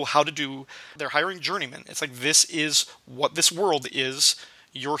kind of know how to do. They're hiring journeymen. It's this is what this world is.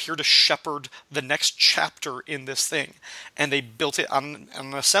 You're here to shepherd the next chapter in this thing. And they built it on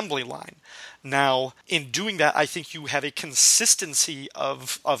an assembly line. Now, in doing that, I think you have a consistency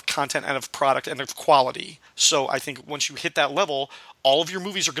of content and of product and of quality. So I think once you hit that level, all of your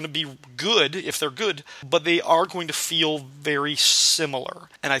movies are going to be good, if they're good, but they are going to feel very similar.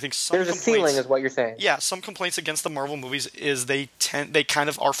 And I think there's a ceiling is what you're saying. Yeah, some complaints against the Marvel movies is they kind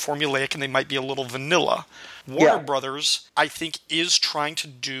of are formulaic and they might be a little vanilla. Warner Brothers, I think, is trying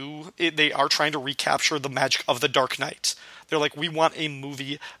to they are trying to recapture the magic of The Dark Knight. They're like, we want a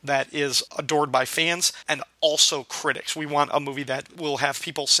movie that is adored by fans and also critics. We want a movie that will have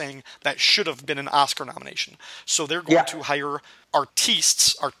people saying that should have been an Oscar nomination. So they're going to hire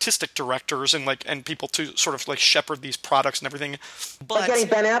artistic directors and people to sort of like shepherd these products and everything. But getting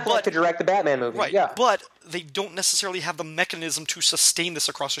Ben Affleck to direct the Batman movie. Right, but they don't necessarily have the mechanism to sustain this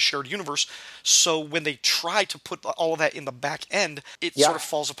across a shared universe. So when they try to put all of that in the back end, it sort of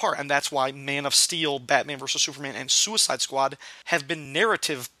falls apart. And that's why Man of Steel, Batman vs. Superman, and Suicide Squad have been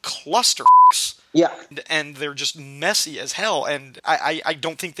narrative clusterfucks. Yeah. And they're just messy as hell. And I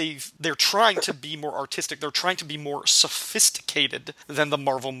don't think they're trying to be more artistic. They're trying to be more sophisticated than the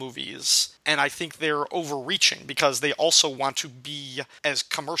Marvel movies. And I think they're overreaching because they also want to be as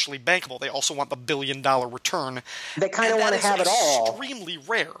commercially bankable. They also want the $1 billion return. They kind of want to have it all. Extremely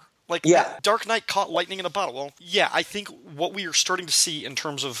rare. Like, Dark Knight caught lightning in a bottle. Well, yeah, I think what we are starting to see in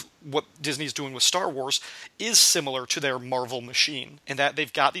terms of what Disney's doing with Star Wars is similar to their Marvel machine, in that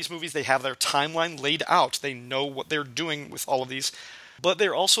they've got these movies, they have their timeline laid out, they know what they're doing with all of these. But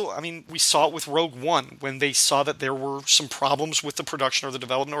they're also, we saw it with Rogue One, when they saw that there were some problems with the production or the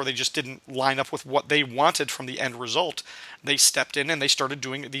development, or they just didn't line up with what they wanted from the end result. They stepped in and they started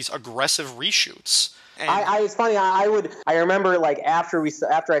doing these aggressive reshoots. It's funny. I remember like after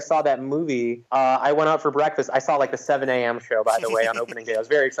I saw that movie, I went out for breakfast. I saw like the 7 a.m. show, by the way, on opening day. I was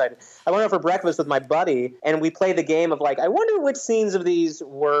very excited. I went out for breakfast with my buddy, and we played the game of like, I wonder which scenes of these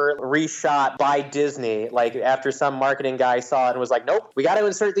were reshot by Disney. Like after some marketing guy saw it and was like, nope, we got to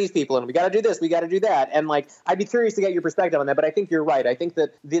insert these people, and we got to do this, we got to do that. And like, I'd be curious to get your perspective on that. But I think you're right. I think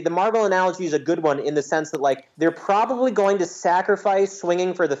that the Marvel analogy is a good one in the sense that like they're probably going to sacrifice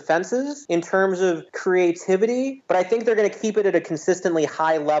swinging for the fences in terms of creativity, but I think they're going to keep it at a consistently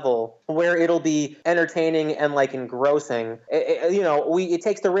high level where it'll be entertaining and like engrossing. It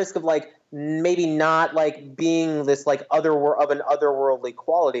takes the risk of like maybe not like being this like of an otherworldly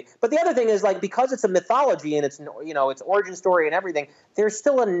quality. But the other thing is like, because it's a mythology and it's its origin story and everything, there's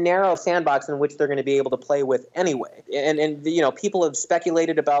still a narrow sandbox in which they're going to be able to play with anyway. And people have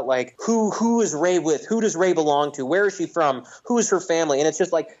speculated about like who is Rey with, who does Rey belong to, where is she from, who is her family, and it's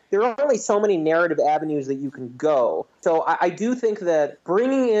just like there are only so many narrative avenues that you can go. So I do think that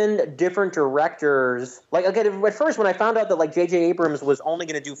bringing in different directors, like again, at first when I found out that like J.J. Abrams was only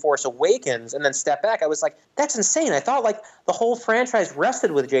going to do Force Awakens and then step back, I was like, that's insane. I thought like the whole franchise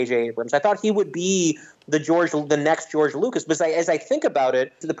rested with J.J. Abrams. I thought he would be the next George Lucas. But as I think about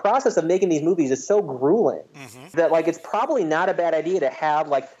it, the process of making these movies is so grueling that like it's probably not a bad idea to have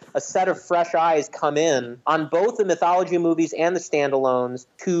like a set of fresh eyes come in on both the mythology movies and the standalones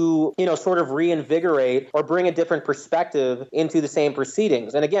to, sort of reinvigorate or bring a different perspective into the same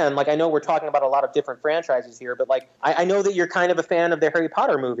proceedings. And again, like I know we're talking about a lot of different franchises here, but like I know that you're kind of a fan of the Harry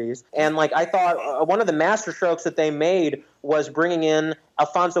Potter movies. And like I thought one of the masterstrokes that they made was bringing in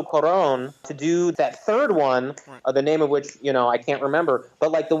Alfonso Cuarón to do that third one, the name of which, I can't remember,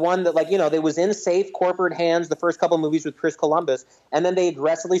 but like the one that they was in safe corporate hands the first couple of movies with Chris Columbus, and then they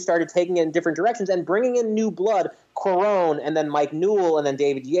aggressively started taking it in different directions and bringing in new blood, Cuarón and then Mike Newell and then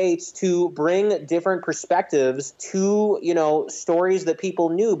David Yates, to bring different perspectives to, stories that people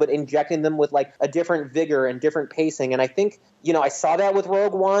knew, but injecting them with like a different vigor and different pacing. And I think, I saw that with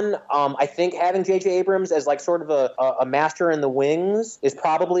Rogue One. I think having J.J. Abrams as like sort of a master in the wings is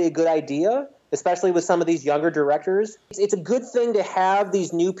probably a good idea, especially with some of these younger directors. It's a good thing to have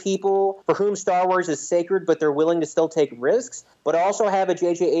these new people for whom Star Wars is sacred, but they're willing to still take risks, but also have a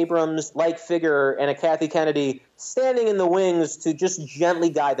J.J. Abrams-like figure and a Kathy Kennedy standing in the wings to just gently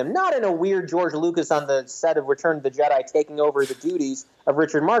guide them. Not in a weird George Lucas on the set of Return of the Jedi taking over the duties of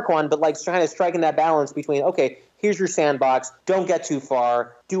Richard Marquand, but like trying to striking that balance between, okay, here's your sandbox, don't get too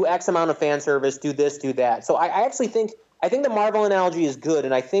far, do X amount of fan service, do this, do that. So I actually think the Marvel analogy is good,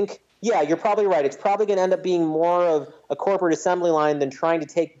 and I think, yeah, you're probably right. It's probably going to end up being more of a corporate assembly line than trying to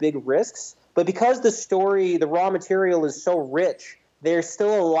take big risks. But because the story, the raw material is so rich, there's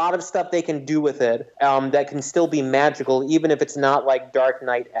still a lot of stuff they can do with it that can still be magical, even if it's not like Dark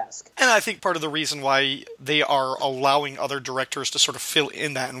Knight-esque. And I think part of the reason why they are allowing other directors to sort of fill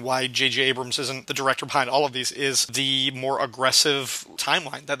in that, and why J.J. Abrams isn't the director behind all of these, is the more aggressive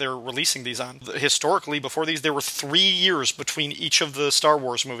timeline that they're releasing these on. Historically, before these, there were 3 years between each of the Star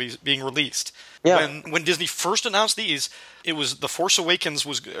Wars movies being released. Yeah. When Disney first announced these, it was The Force Awakens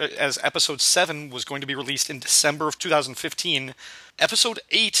was as Episode 7 was going to be released in December of 2015. Episode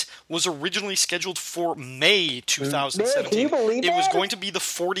 8 was originally scheduled for May 2017. Can you believe It was that? going to be the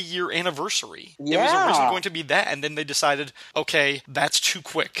 40-year anniversary. It was Yeah. originally going to be that, and then they decided, okay, that's too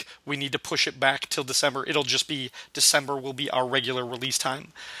quick. We need to push it back till December. It'll just be December will be our regular release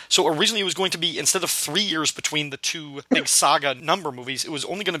time. So originally it was going to be, instead of 3 years between the two big saga number movies, it was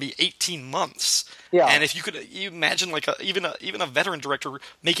only going to be 18 months. Yeah. And if you imagine like even a veteran director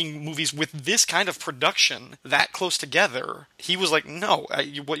making movies with this kind of production that close together, he was like, no,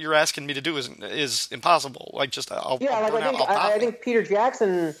 what you're asking me to do is impossible. Like, just I'll Yeah, I'll like burn out, I'll I die. think Peter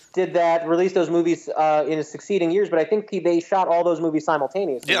Jackson did that, released those movies in his succeeding years, but I think they shot all those movies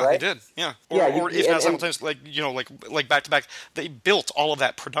simultaneously, Yeah, right? they did. Yeah, Yeah, or if not simultaneous, like back to back, they built all of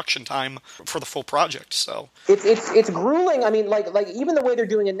that production time for the full project. So It's grueling. I mean, like even the way they're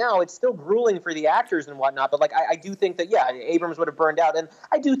doing it now, it's still grueling for the actors and whatnot. But like, I do think that Abrams would have burned out, and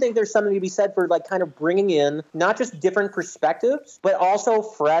I do think there's something to be said for like kind of bringing in not just different perspectives, but also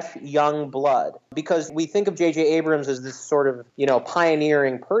fresh young blood. Because we think of J.J. Abrams as this sort of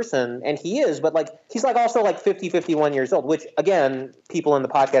pioneering person, and he is, but like he's like also like 50, 51 years old, which again, people in the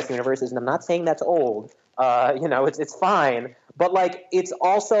podcast universe is, and I'm not saying that's old. It's fine, but like it's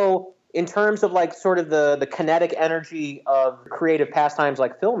also, in terms of like sort of the kinetic energy of creative pastimes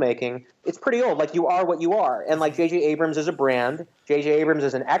like filmmaking, it's pretty old. Like, you are what you are. And like J.J. Abrams is a brand. J.J. Abrams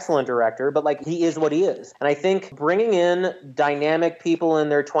is an excellent director, but like he is what he is. And I think bringing in dynamic people in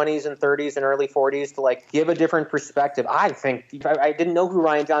their 20s and 30s and early 40s to like give a different perspective, I think I didn't know who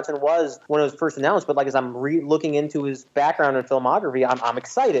Rian Johnson was when it was first announced, but like as I'm looking into his background and filmography, I'm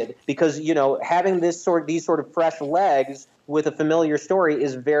excited because having these sort of fresh legs with a familiar story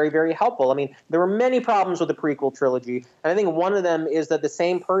is very, very helpful. I mean, there were many problems with the prequel trilogy, and I think one of them is that the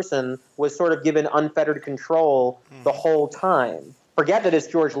same person was sort of given unfettered control the whole time. Forget that it's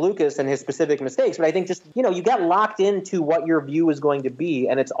George Lucas and his specific mistakes, but I think just, you get locked into what your view is going to be,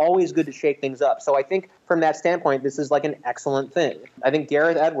 and it's always good to shake things up. So I think from that standpoint, this is like an excellent thing. I think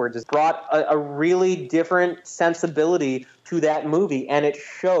Gareth Edwards has brought a really different sensibility to that movie, and it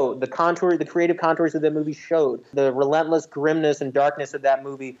showed. The creative contours of that movie showed. The relentless grimness and darkness of that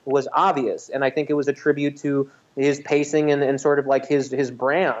movie was obvious, and I think it was a tribute to his pacing and sort of like his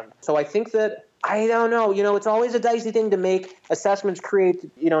brand. So I think that, I don't know, it's always a dicey thing to make assessments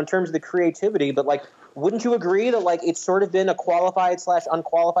in terms of the creativity, but like, wouldn't you agree that like it's sort of been a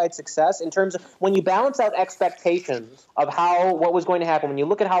qualified/unqualified success in terms of when you balance out expectations of what was going to happen, when you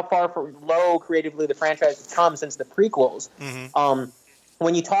look at how far low creatively the franchise has come since the prequels,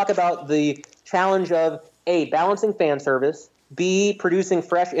 when you talk about the challenge of A, balancing fan service, B, producing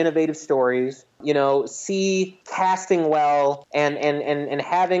fresh, innovative stories, C, casting well and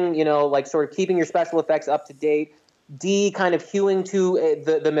having, like sort of keeping your special effects up to date, D, kind of hewing to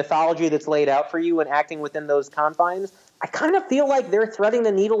the mythology that's laid out for you and acting within those confines. I kind of feel like they're threading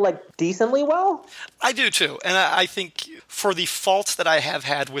the needle like decently well. I do too, and I think for the faults that I have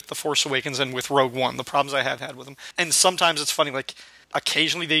had with The Force Awakens and with Rogue One, the problems I have had with them, and sometimes it's funny, like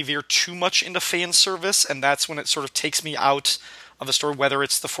occasionally they veer too much into fan service, and that's when it sort of takes me out of the story, whether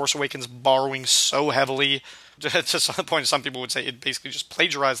it's The Force Awakens borrowing so heavily to the point some people would say it basically just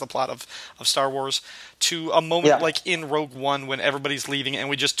plagiarized the plot of Star Wars, to a moment like in Rogue One when everybody's leaving and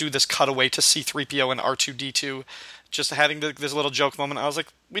we just do this cutaway to C-3PO and R2-D2, just having this little joke moment. I was like,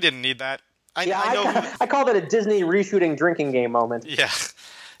 we didn't need that. I call that a Disney reshooting drinking game moment. Yeah,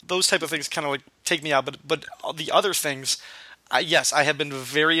 those type of things kind of like take me out, but the other things, yes, I have been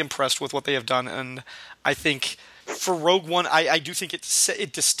very impressed with what they have done, and I think for Rogue One, I do think it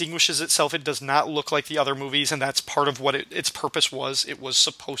distinguishes itself. It does not look like the other movies, and that's part of what its purpose was. It was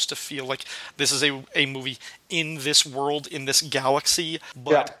supposed to feel like this is a movie in this world, in this galaxy,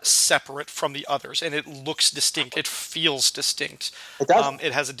 but separate from the others. And it looks distinct. It feels distinct. It does.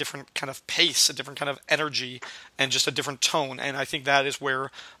 It has a different kind of pace, a different kind of energy, and just a different tone. And I think that is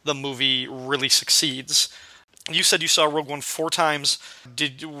where the movie really succeeds. You said you saw Rogue One 4 times.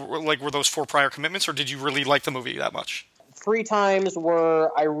 Were those 4 prior commitments, or did you really like the movie that much? 3 times where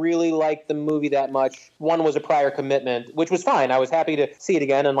I really liked the movie that much. 1 was a prior commitment, which was fine. I was happy to see it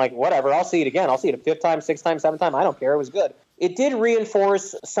again, and like, whatever, I'll see it again. I'll see it a 5th time, 6th time, 7th time. I don't care. It was good. It did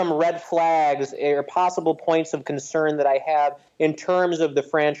reinforce some red flags or possible points of concern that I have in terms of the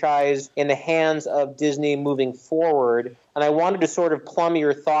franchise in the hands of Disney moving forward. And I wanted to sort of plumb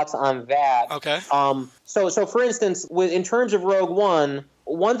your thoughts on that. Okay. So for instance, in terms of Rogue One,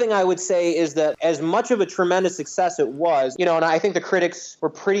 one thing I would say is that as much of a tremendous success it was, and I think the critics were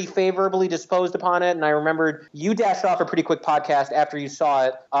pretty favorably disposed upon it. And I remembered you dashed off a pretty quick podcast after you saw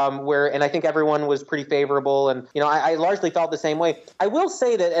it, and I think everyone was pretty favorable. And, I largely felt the same way. I will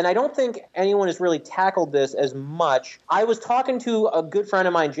say that, and I don't think anyone has really tackled this as much. I was talking to a good friend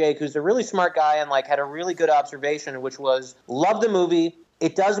of mine, Jake, who's a really smart guy and had a really good observation, which was, love the movie.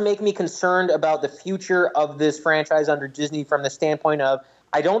 It does make me concerned about the future of this franchise under Disney from the standpoint of,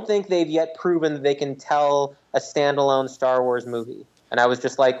 I don't think they've yet proven that they can tell a standalone Star Wars movie. And I was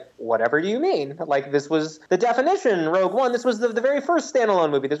just like, whatever do you mean? This was the definition, Rogue One. This was the very first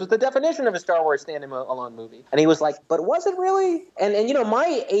standalone movie. This was the definition of a Star Wars standalone movie. And he was like, but was it really? And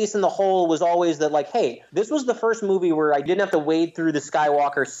my ace in the hole was always that, hey, this was the first movie where I didn't have to wade through the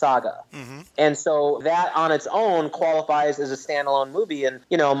Skywalker saga. Mm-hmm. And so that on its own qualifies as a standalone movie. And,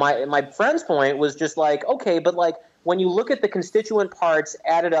 my friend's point was just okay, but when you look at the constituent parts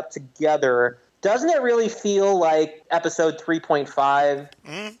added up together, doesn't it really feel like episode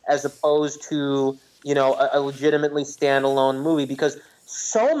 3.5 as opposed to, a legitimately standalone movie? Because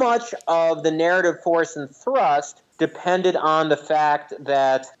so much of the narrative force and thrust depended on the fact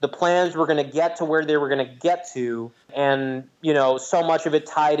that the plans were going to get to where they were going to get to. And, so much of it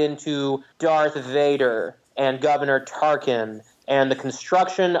tied into Darth Vader and Governor Tarkin and the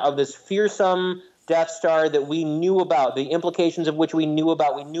construction of this fearsome Death Star that we knew about, the implications of which we knew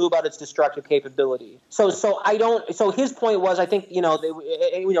about. We knew about its destructive capability. So his point was, I think,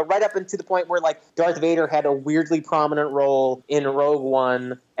 right up into the point where Darth Vader had a weirdly prominent role in Rogue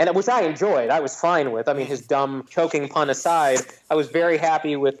One, and which I enjoyed. I was fine with. I mean, his dumb choking pun aside, I was very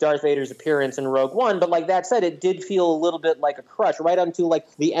happy with Darth Vader's appearance in Rogue One. But that said, it did feel a little bit like a crutch right up to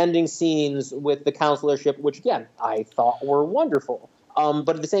the ending scenes with the counselorship, which again I thought were wonderful.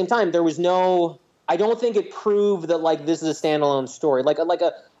 But at the same time, there was no. I don't think it proved that this is a standalone story. Like a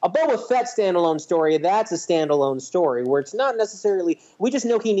Boba Fett standalone story, that's a standalone story where it's not necessarily, we just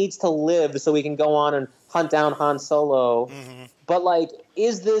know he needs to live so we can go on and hunt down Han Solo. Mm-hmm. But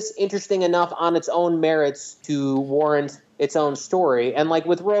is this interesting enough on its own merits to warrant its own story? And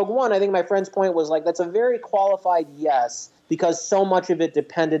with Rogue One, I think my friend's point was that's a very qualified yes, because so much of it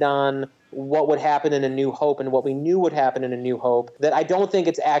depended on what would happen in A New Hope and what we knew would happen in A New Hope, that I don't think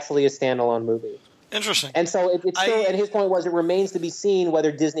it's actually a standalone movie. Interesting. And so it's still, and his point was, it remains to be seen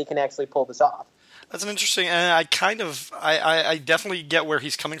whether Disney can actually pull this off. That's an interesting, and I definitely get where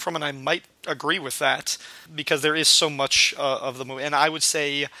he's coming from, and I might agree with that, because there is so much of the movie. And I would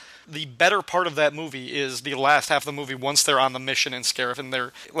say the better part of that movie is the last half of the movie once they're on the mission in Scarif, and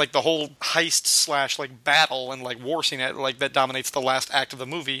they're the whole heist / battle and war scene that dominates the last act of the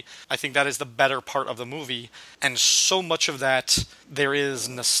movie. I think that is the better part of the movie, and so much of that there is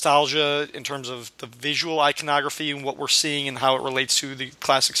nostalgia in terms of the visual iconography and what we're seeing and how it relates to the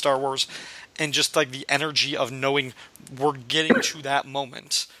classic Star Wars, and just the energy of knowing we're getting to that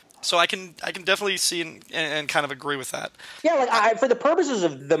moment. So I can definitely see and kind of agree with that. Yeah, for the purposes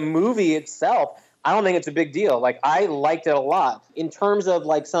of the movie itself, I don't think it's a big deal. I liked it a lot. In terms of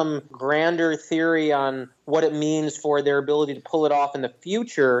some grander theory on what it means for their ability to pull it off in the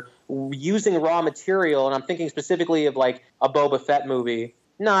future using raw material, and I'm thinking specifically of a Boba Fett movie,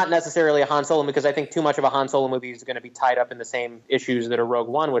 not necessarily a Han Solo, because I think too much of a Han Solo movie is going to be tied up in the same issues that a Rogue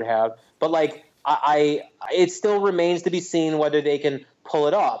One would have. But it still remains to be seen whether they can pull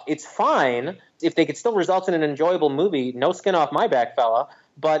it off. It's fine if they could still result in an enjoyable movie. No skin off my back, fella.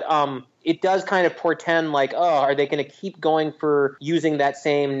 But it does kind of portend are they going to keep going for using that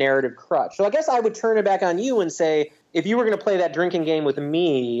same narrative crutch? So I guess I would turn it back on you and say, if you were going to play that drinking game with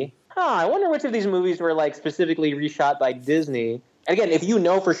me, I wonder which of these movies were specifically reshot by Disney. Again, if you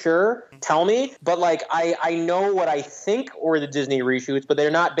know for sure, tell me. But I know what I think were the Disney reshoots, but they're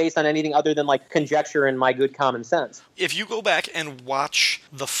not based on anything other than conjecture and my good common sense. If you go back and watch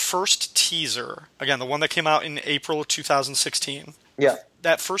the first teaser, again, the one that came out in April of 2016. Yeah.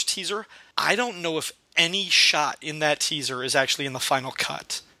 That first teaser, I don't know if any shot in that teaser is actually in the final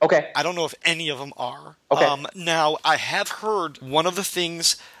cut. Okay. I don't know if any of them are. Okay. Now, I have heard one of the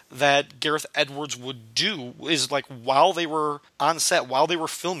things that Gareth Edwards would do is while they were on set, while they were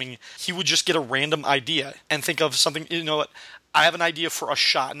filming, he would just get a random idea and think of something, I have an idea for a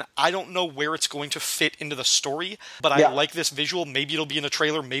shot, and I don't know where it's going to fit into the story, but I like this visual. Maybe it'll be in a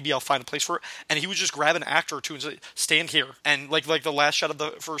trailer. Maybe I'll find a place for it. And he would just grab an actor or two and say, stand here. And like the last shot of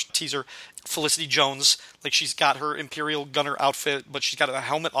the first teaser Felicity Jones, like she's got her Imperial gunner outfit, but she's got a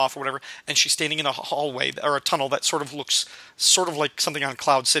helmet off or whatever, and she's standing in a hallway or a tunnel that sort of looks sort of like something on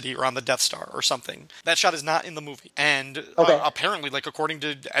Cloud City or on the Death Star or something. That shot is not in the movie. And apparently, like according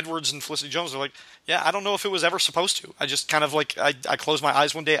to Edwards and Felicity Jones, they're like, yeah, I don't know if it was ever supposed to. I just kind of like, I closed my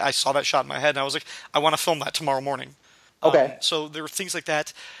eyes one day, I saw that shot in my head, and I was like, I want to film that tomorrow morning. Okay. So there were things like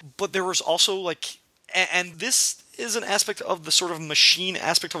that, but there was also like, and this is an aspect of the sort of machine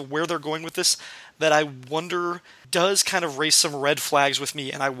aspect of where they're going with this that I wonder does kind of raise some red flags with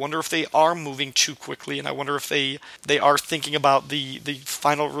me, and I wonder if they are moving too quickly, and I wonder if they are thinking about the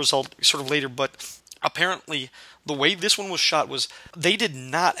final result sort of later, but apparently the way this one was shot was they did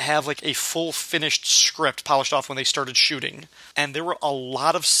not have like a full finished script polished off when they started shooting. And there were a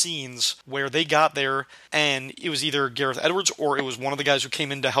lot of scenes where they got there and it was either Gareth Edwards or it was one of the guys who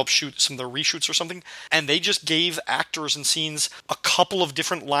came in to help shoot some of the reshoots or something. And they just gave actors and scenes a couple of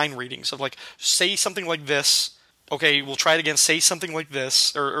different line readings of like, say something like this. Okay, we'll try it again, say something like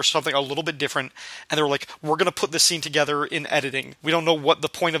this, or something a little bit different, and they were like, we're going to put this scene together in editing. We don't know what the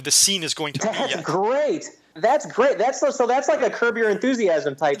point of the scene is going to be yet. That's great. That's great. So that's like a Curb Your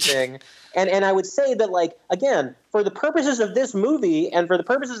Enthusiasm type thing. And I would say that, like, again, for the purposes of this movie and for the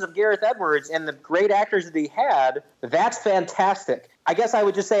purposes of Gareth Edwards and the great actors that he had, that's fantastic. I guess I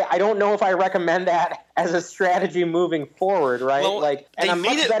would just say I don't know if I recommend that as a strategy moving forward, right? Well, like, and they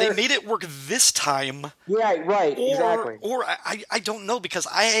made it work this time. Yeah, right, exactly. Or I don't know, because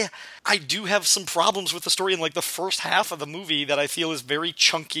I do have some problems with the story in like the first half of the movie that I feel is very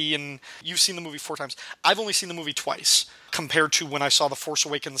chunky, and you've seen the movie 4 times. I've only seen the movie twice compared to when I saw The Force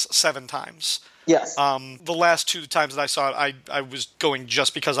Awakens 7 times. Yes. The last 2 times that I saw it, I was going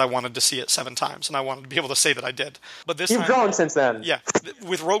just because I wanted to see it 7 times, and I wanted to be able to say that I did. But this You've time, grown since then. Yeah.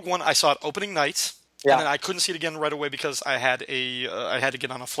 With Rogue One, I saw it opening night. Yeah. And then I couldn't see it again right away because I had to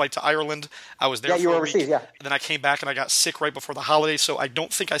get on a flight to Ireland. I was there for you were a overseas, week. yeah. And then I came back and I got sick right before the holidays, so I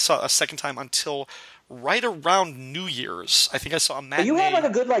don't think I saw it a second time until right around New Year's. I think I saw a matinee. But you had like a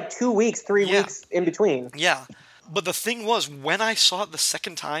good 2 weeks, 3 weeks in between. Yeah. But the thing was, when I saw it the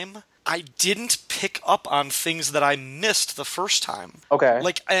second time, I didn't pick up on things that I missed the first time. Okay.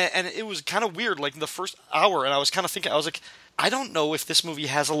 Like, and it was kind of weird, like the first hour, and I was kind of thinking, I was like, I don't know if this movie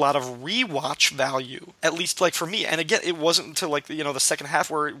has a lot of rewatch value, at least like for me. And again, it wasn't until like the second half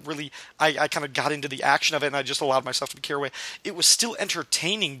where it really I kind of got into the action of it and I just allowed myself to be carried away. It was still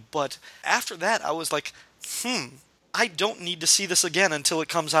entertaining, but after that I was like, I don't need to see this again until it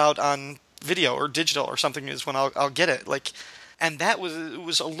comes out on video or digital or something is when I'll get it. Like, and it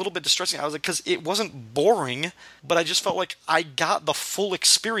was a little bit distressing. I was like, because it wasn't boring, but I just felt like I got the full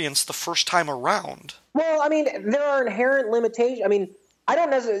experience the first time around. Well, I mean, there are inherent limitations. I mean, I don't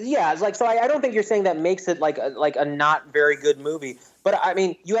necessarily. Yeah, it's like so. I don't think you're saying that makes it like a not very good movie. But I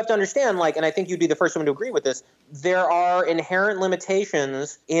mean, you have to understand, like, and I think you'd be the first one to agree with this. There are inherent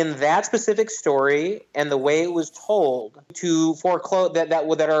limitations in that specific story and the way it was told to foreclose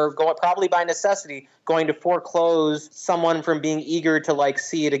that are going probably by necessity going to foreclose someone from being eager to like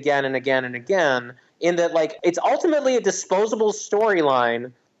see it again and again and again. In that, like, it's ultimately a disposable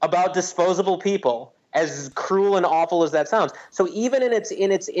storyline about disposable people. As cruel and awful as that sounds, so even in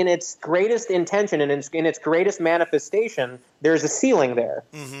its greatest intention and in its greatest manifestation, there's a ceiling there,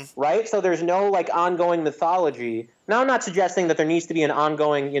 right? So there's no like ongoing mythology. Now, I'm not suggesting that there needs to be an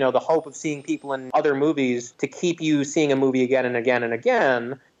ongoing, the hope of seeing people in other movies to keep you seeing a movie again and again and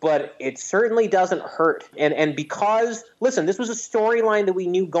again. But it certainly doesn't hurt. And because, listen, this was a storyline that we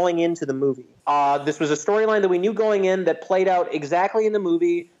knew going into the movie. This was a storyline that we knew going in that played out exactly in the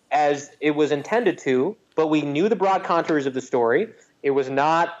movie as it was intended to, but we knew the broad contours of the story. It was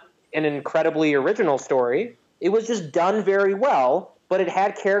not an incredibly original story. It was just done very well, but it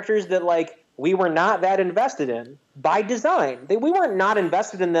had characters that, like, we were not that invested in by design. We weren't not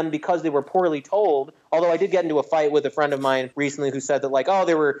invested in them because they were poorly told, although I did get into a fight with a friend of mine recently who said that, like, oh,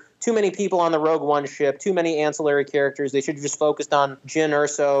 there were too many people on the Rogue One ship, too many ancillary characters. They should have just focused on Jyn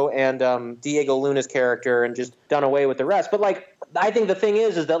Erso and Diego Luna's character and just done away with the rest. But, like, I think the thing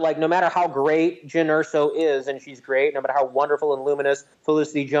is that, like, no matter how great Jyn Erso is, and she's great, no matter how wonderful and luminous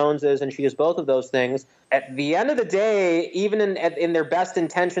Felicity Jones is, and she is both of those things, at the end of the day, even in their best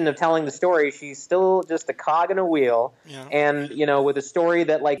intention of telling the story, she's still just a cog in a wheel. Yeah. And, with a story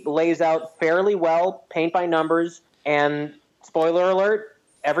that, like, lays out fairly well, paint by numbers, and spoiler alert,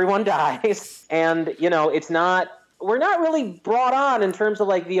 everyone dies. And, it's not... We're not really brought on in terms of,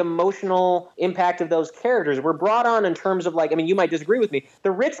 like, the emotional impact of those characters. We're brought on in terms of, like, I mean, you might disagree with me. The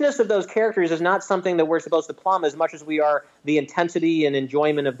richness of those characters is not something that we're supposed to plumb as much as we are the intensity and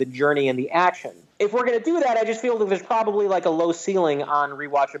enjoyment of the journey and the action. If we're going to do that, I just feel that there's probably, like, a low ceiling on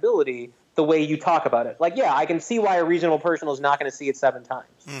rewatchability the way you talk about it. Like, yeah, I can see why a reasonable person is not going to see it 7 times.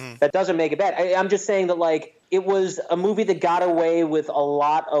 Mm-hmm. That doesn't make it bad. I'm just saying that, like, it was a movie that got away with a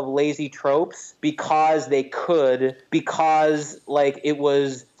lot of lazy tropes because they could, because, like,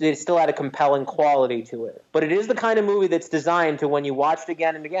 it still had a compelling quality to it. But it is the kind of movie that's designed to, when you watch it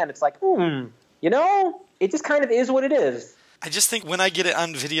again and again, it's like, you know, it just kind of is what it is. I just think when I get it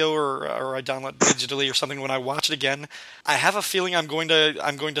on video or I download digitally or something, when I watch it again, I have a feeling I'm going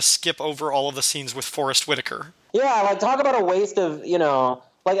to skip over all of the scenes with Forrest Whitaker. Yeah, like, talk about a waste of, you know,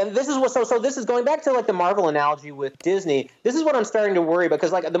 like, and this is what, so this is going back to, like, the Marvel analogy with Disney. This is what I'm starting to worry about,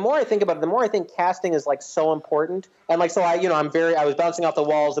 because, like, the more I think about it, the more I think casting is, like, so important. And, like, so I was bouncing off the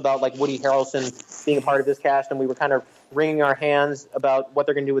walls about, like, Woody Harrelson being a part of this cast, and we were kind of wringing our hands about what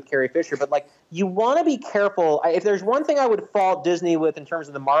they're going to do with Carrie Fisher. But, like, you want to be careful. If there's one thing I would fault Disney with in terms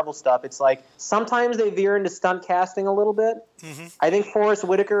of the Marvel stuff, it's like sometimes they veer into stunt casting a little bit. Mm-hmm. I think Forrest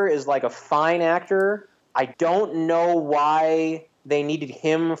Whitaker is, like, a fine actor. I don't know why they needed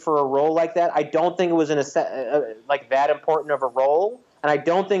him for a role like that. I don't think it was like that important of a role. And I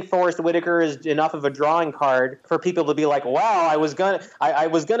don't think Forrest Whitaker is enough of a drawing card for people to be like, wow, I was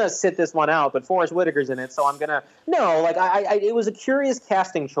gonna sit this one out, but Forrest Whitaker's in it, so I'm gonna. No, like, it was a curious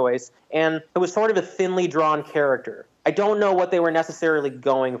casting choice, and it was sort of a thinly drawn character. I don't know what they were necessarily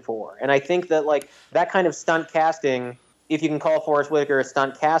going for. And I think that, like, that kind of stunt casting, if you can call Forrest Whitaker a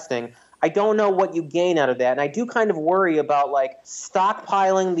stunt casting, I don't know what you gain out of that. And I do kind of worry about, like,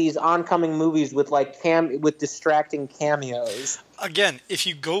 stockpiling these oncoming movies with, like, with distracting cameos. Again, if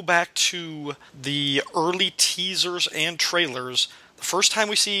you go back to the early teasers and trailers, the first time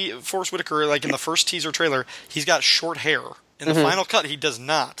we see Forrest Whitaker, like in the first teaser trailer, he's got short hair. In the final cut, he does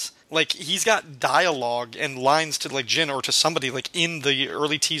not. Like, he's got dialogue and lines to, like, Jin or to somebody, like, in the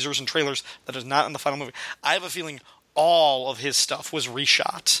early teasers and trailers that is not in the final movie. I have a feeling all of his stuff was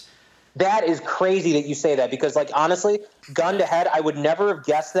reshot. That is crazy that you say that, because, like, honestly, gun to head, I would never have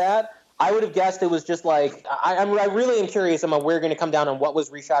guessed that. I would have guessed it was just, like, I really am curious about where we're going to come down on what was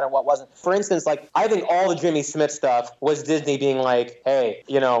reshot and what wasn't. For instance, like, I think all the Jimmy Smith stuff was Disney being like, hey,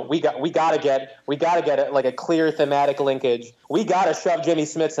 you know, we gotta get it, like, a clear thematic linkage. We gotta shove Jimmy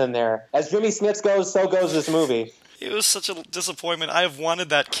Smiths in there. As Jimmy Smiths goes, so goes this movie. It was such a disappointment. I have wanted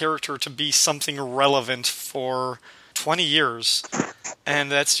that character to be something relevant for 20 years.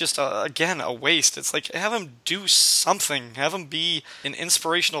 And that's just, again, a waste. It's like, have him do something. Have him be an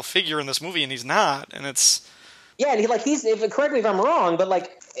inspirational figure in this movie, and he's not. And it's... Yeah, and correct me if I'm wrong, but,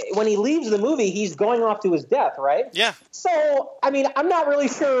 like, when he leaves the movie, he's going off to his death, right? Yeah. So, I mean, I'm not really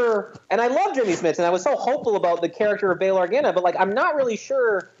sure, and I love Jimmy Smith, and I was so hopeful about the character of Bail Organa, but, like, I'm not really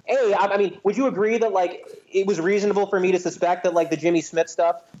sure. I mean, would you agree that, like, it was reasonable for me to suspect that, like, the Jimmy Smith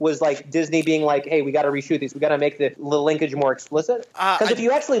stuff was, like, Disney being like, hey, we got to reshoot these, we got to make the linkage more explicit? Because if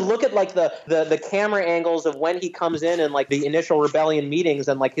you actually look at, like, the camera angles of when he comes in and, like, the initial rebellion meetings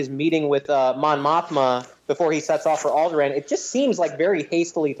and, like, his meeting with Mon Mothma before he sets off for Alderaan, it just seems like very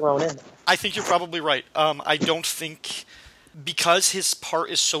hastily thrown in. I think you're probably right. I don't think, because his part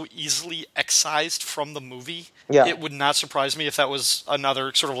is so easily excised from the movie, it would not surprise me if that was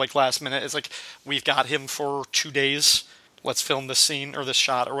another sort of, like, last minute. It's like, we've got him for 2 days, let's film this scene or this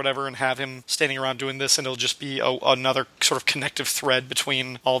shot or whatever and have him standing around doing this, and it'll just be another sort of connective thread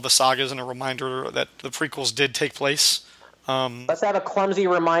between all the sagas and a reminder that the prequels did take place. Let's have a clumsy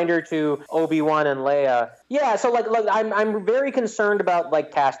reminder to Obi-Wan and Leia. Yeah, so, like, I'm very concerned about,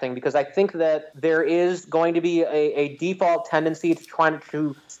 like, casting, because I think that there is going to be a default tendency to trying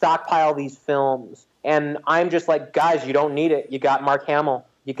to stockpile these films. And I'm just like, guys, you don't need it. You got Mark Hamill.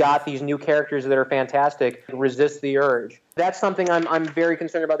 You got these new characters that are fantastic. Resist the urge. That's something I'm very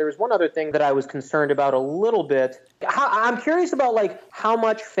concerned about. There was one other thing that I was concerned about a little bit. I'm curious about, like, how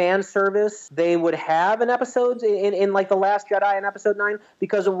much fan service they would have in episodes in like The Last Jedi and Episode 9,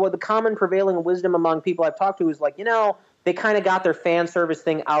 because of what the common prevailing wisdom among people I've talked to is like, you know, they kind of got their fan service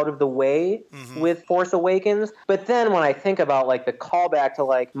thing out of the way with Force Awakens. But then when I think about, like, the callback to,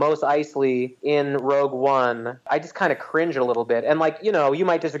 like, Mos Eisley in Rogue One, I just kind of cringe a little bit. And, like, you know, you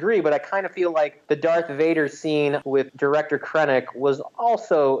might disagree, but I kind of feel like the Darth Vader scene with director Krennic was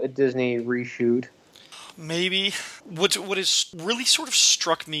also a Disney reshoot. Maybe. What has really sort of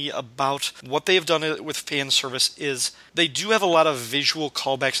struck me about what they have done with fan service is they do have a lot of visual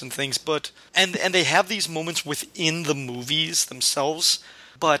callbacks and things, but and they have these moments within the movies themselves,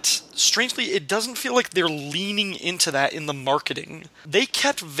 but strangely, it doesn't feel like they're leaning into that in the marketing. They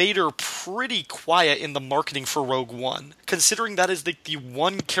kept Vader pretty quiet in the marketing for Rogue One, considering that is the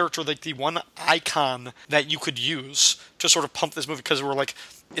one character, like the one icon that you could use to sort of pump this movie, because we're like,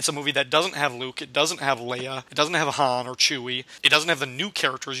 it's a movie that doesn't have Luke, it doesn't have Leia, it doesn't have Han or Chewie, it doesn't have the new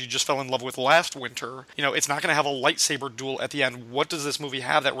characters you just fell in love with last winter. You know, it's not going to have a lightsaber duel at the end. What does this movie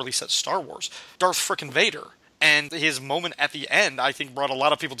have that really sets Star Wars? Darth frickin' Vader. And his moment at the end, I think, brought a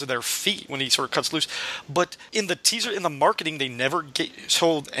lot of people to their feet when he sort of cuts loose. But in the teaser, in the marketing, they never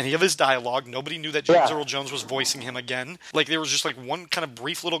told any of his dialogue. Nobody knew that James Earl Jones was voicing him again. Like, there was just like one kind of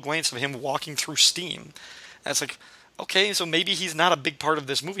brief little glance of him walking through steam. And it's like, okay, so maybe he's not a big part of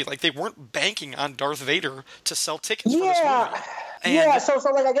this movie. Like, they weren't banking on Darth Vader to sell tickets for this movie. And so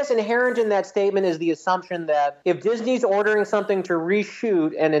like, I guess inherent in that statement is the assumption that if Disney's ordering something to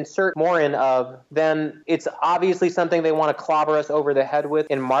reshoot and insert more in of, then it's obviously something they want to clobber us over the head with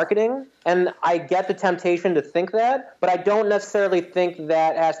in marketing. And I get the temptation to think that, but I don't necessarily think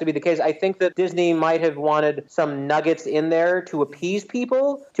that has to be the case. I think that Disney might have wanted some nuggets in there to appease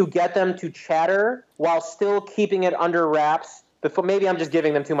people, to get them to chatter while still keeping it under wraps. Before, maybe I'm just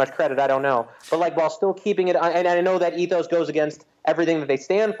giving them too much credit, I don't know. But like, while still keeping it, and I know that ethos goes against everything that they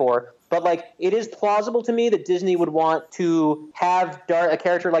stand for, but like, it is plausible to me that Disney would want to have a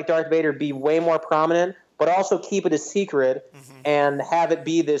character like Darth Vader be way more prominent, but also keep it a secret and have it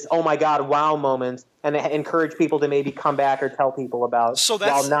be this, oh my God, wow moment, and encourage people to maybe come back or tell people about,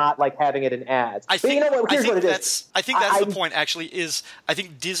 while not like having it in ads. I think that's the point, actually, is I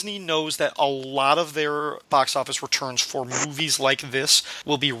think Disney knows that a lot of their box office returns for movies like this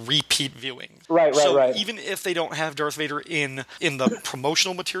will be repeat viewing. Right. Even if they don't have Darth Vader in the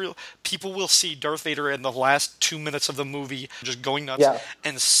promotional material, people will see Darth Vader in the last 2 minutes of the movie just going nuts,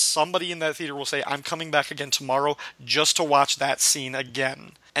 and somebody in that theater will say, I'm coming back again tomorrow just to watch that scene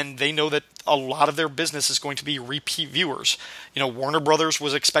again. And they know that a lot of their business is going to be repeat viewers. You know, Warner Brothers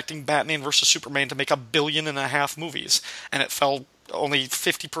was expecting Batman vs. Superman to make $1.5 billion movies, and it fell only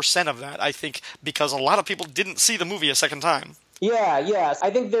 50% of that, I think, because a lot of people didn't see the movie a second time. Yes. I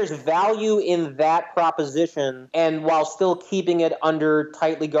think there's value in that proposition, and while still keeping it under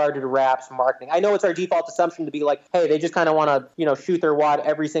tightly guarded wraps marketing. I know it's our default assumption to be like, hey, they just kind of want to, shoot their wad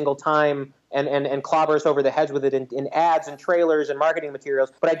every single time and clobber us over the heads with it in ads and trailers and marketing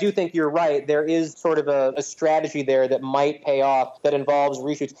materials. But I do think you're right. There is sort of a strategy there that might pay off that involves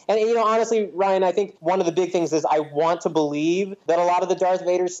reshoots. And, honestly, Ryan, I think one of the big things is I want to believe that a lot of the Darth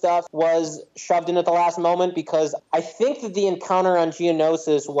Vader stuff was shoved in at the last moment, because I think that the encounter on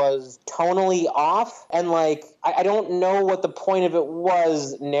Geonosis was tonally off. And, I don't know what the point of it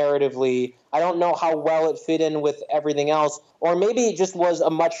was narratively. I don't know how well it fit in with everything else. Or maybe it just was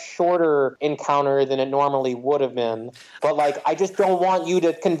a much shorter encounter than it normally would have been. But, I just don't want you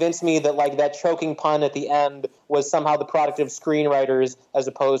to convince me that, that choking pun at the end was somehow the product of screenwriters as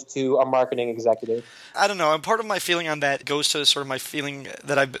opposed to a marketing executive. I don't know. And part of my feeling on that goes to sort of my feeling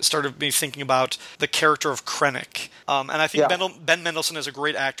that I've started me thinking about the character of Krennic. And I think Ben Mendelsohn is a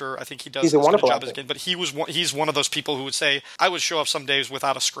great actor. I think he does a wonderful job as a kid. But he's one of those people who would say, I would show up some days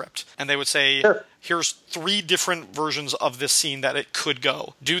without a script. And they would say, here's 3 different versions of this scene that it could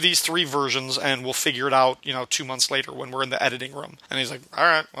go. Do these 3 versions and we'll figure it out, 2 months later when we're in the editing room. And he's like, all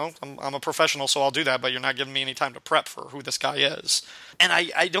right, well, I'm a professional, so I'll do that, but you're not giving me any time to prep for who this guy is. And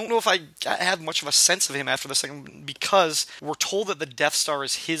I don't know if I have much of a sense of him after the second, because we're told that the Death Star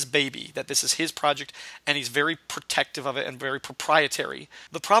is his baby, that this is his project, and he's very protective of it and very proprietary.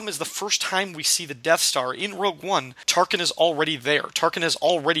 The problem is the first time we see the Death Star in Rogue One, Tarkin is already there. Tarkin has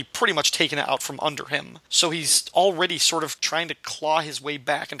already pretty much taken it out from under him. So he's already sort of trying to claw his way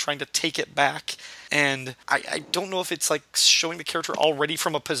back and trying to take it back. And I don't know if it's showing the character already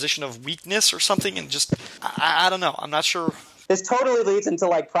from a position of weakness or something, and just, I don't know. I'm not sure. This totally leads into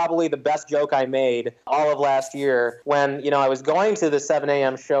probably the best joke I made all of last year when, I was going to the 7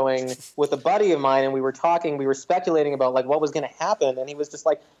 a.m. showing with a buddy of mine, and we were speculating about what was going to happen. And he was just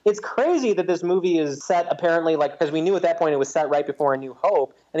like, it's crazy that this movie is set apparently because we knew at that point it was set right before A New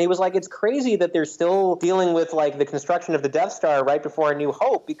Hope. And he was like, it's crazy that they're still dealing with the construction of the Death Star right before A New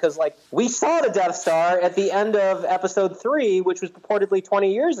Hope, because we saw the Death Star at the end of episode 3, which was purportedly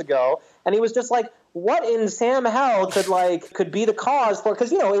 20 years ago. And he was just like, what in Sam hell could be the cause for?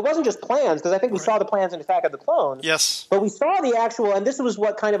 Because it wasn't just plans. Because I think we saw the plans in Attack of the Clones. Yes. But we saw the actual, and this was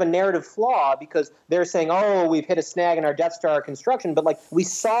what kind of a narrative flaw, because they're saying, oh, we've hit a snag in our Death Star construction. But we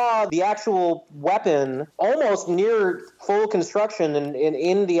saw the actual weapon almost near full construction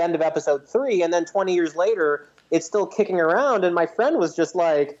in the end of episode 3, and then 20 years later, it's still kicking around. And my friend was just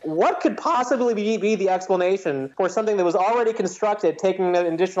like, what could possibly be the explanation for something that was already constructed taking an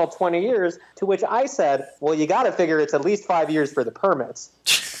additional 20 years? To which I said, well, you got to figure it's at least 5 years for the permits.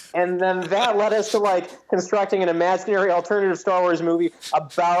 And then that led us to like constructing an imaginary alternative Star Wars movie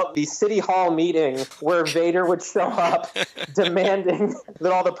about the City Hall meeting where Vader would show up demanding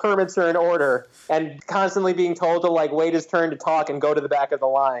that all the permits are in order and constantly being told to like wait his turn to talk and go to the back of the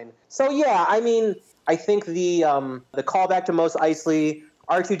line. So yeah, I mean, I think the callback to Mos Eisley,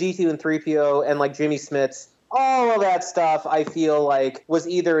 R2-D2 and 3PO, and like Jimmy Smits, all of that stuff I feel like was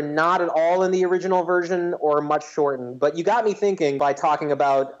either not at all in the original version or much shortened. But you got me thinking by talking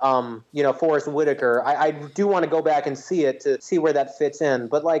about, Forrest Whitaker. I do want to go back and see it to see where that fits in.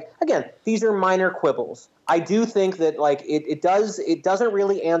 But like, again, these are minor quibbles. I do think that like it doesn't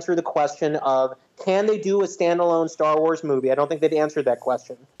really answer the question of can they do a standalone Star Wars movie? I don't think they've answered that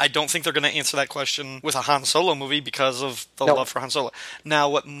question. I don't think they're going to answer that question with a Han Solo movie because of the love for Han Solo. Now,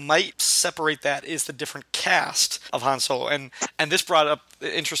 what might separate that is the different cast of Han Solo. And this brought up an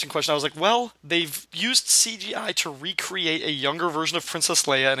interesting question. I was like, well, they've used CGI to recreate a younger version of Princess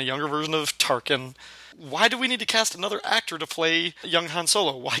Leia and a younger version of Tarkin. Why do we need to cast another actor to play young Han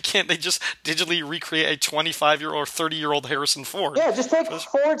Solo? Why can't they just digitally recreate a 25-year-old or 30-year-old Harrison Ford? Yeah, just take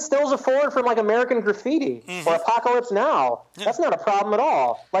stills of Ford from like American Graffiti or Apocalypse Now. Yeah. That's not a problem at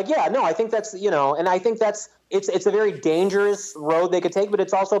all. Like, yeah, no, I think that's, and I think that's, it's a very dangerous road they could take, but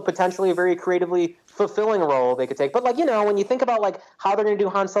it's also potentially a very creatively fulfilling role they could take. But like, when you think about like how they're going to do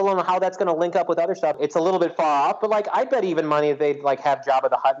Han Solo and how that's going to link up with other stuff, it's a little bit far off. But like, I bet even money if they'd like have Jabba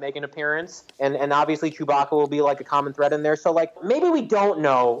the Hutt make an appearance, and obviously Chewbacca will be like a common thread in there. So like, maybe we don't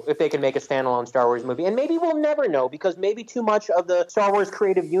know if they can make a standalone Star Wars movie, and maybe we'll never know because maybe too much of the Star Wars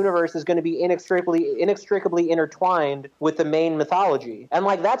creative universe is going to be inextricably intertwined with the main mythology, and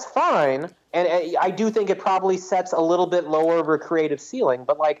like that's fine. And I do think it probably sets a little bit lower of a creative ceiling.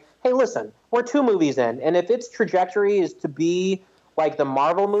 But like, hey, listen, we're 2 movies in. And if its trajectory is to be like the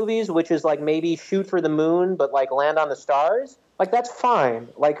Marvel movies, which is like maybe shoot for the moon, but like land on the stars, like that's fine.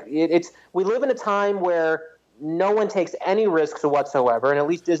 Like we live in a time where no one takes any risks whatsoever, and at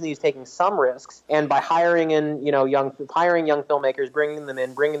least Disney is taking some risks. And by hiring young filmmakers, bringing them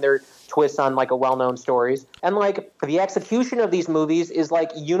in, bringing their twists on like a well-known stories, and like the execution of these movies is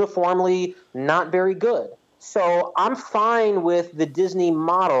like uniformly not very good. So I'm fine with the Disney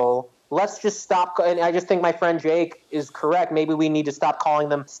model. Let's just stop. And I just think my friend Jake is correct. Maybe we need to stop calling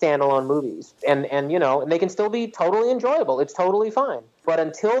them standalone movies. And they can still be totally enjoyable. It's totally fine. But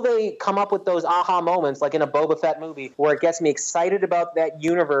until they come up with those aha moments, like in a Boba Fett movie, where it gets me excited about that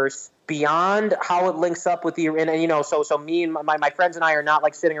universe beyond how it links up with so me and my friends and I are not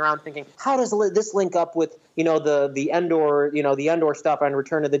like sitting around thinking, how does this link up with, the Endor stuff on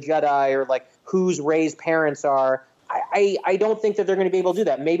Return of the Jedi, or like whose Rey's parents are. I don't think that they're going to be able to do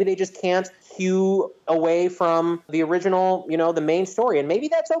that. Maybe they just can't hew away from the original, the main story. And maybe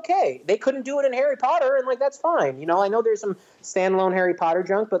that's okay. They couldn't do it in Harry Potter, and like that's fine. I know there's some standalone Harry Potter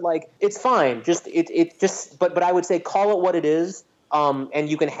junk, but like it's fine. But I would say call it what it is. And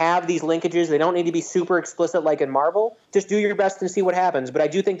you can have these linkages. They don't need to be super explicit like in Marvel. Just do your best and see what happens. But I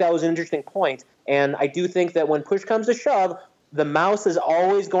do think that was an interesting point. And I do think that when push comes to shove, the mouse is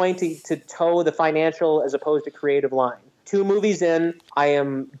always going to toe the financial as opposed to creative line. 2 movies in, I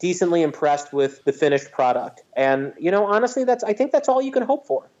am decently impressed with the finished product. And, honestly, I think that's all you can hope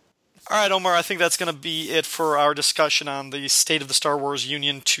for. All right, Omar, I think that's going to be it for our discussion on the State of the Star Wars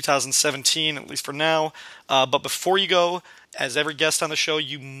Union 2017, at least for now. But before you go, as every guest on the show,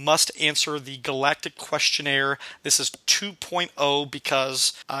 you must answer the Galactic Questionnaire. This is 2.0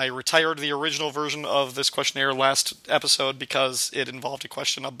 because I retired the original version of this questionnaire last episode because it involved a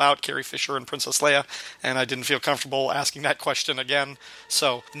question about Carrie Fisher and Princess Leia, and I didn't feel comfortable asking that question again.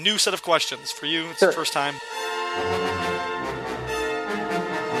 So, new set of questions for you. It's the first time.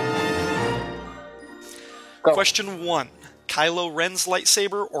 Go. Question 1. Kylo Ren's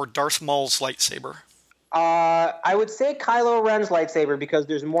lightsaber or Darth Maul's lightsaber? I would say Kylo Ren's lightsaber because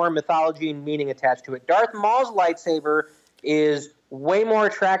there's more mythology and meaning attached to it. Darth Maul's lightsaber is way more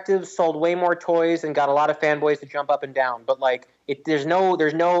attractive, sold way more toys, and got a lot of fanboys to jump up and down. But like, there's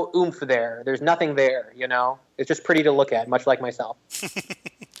no oomph there. There's nothing there. It's just pretty to look at, much like myself.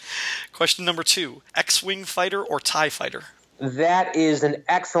 Question number 2: X-wing fighter or TIE fighter? That is an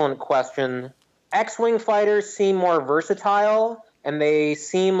excellent question. X-wing fighters seem more versatile, and they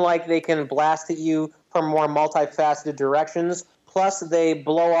seem like they can blast at you from more multifaceted directions. Plus, they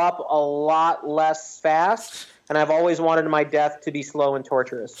blow up a lot less fast, and I've always wanted my death to be slow and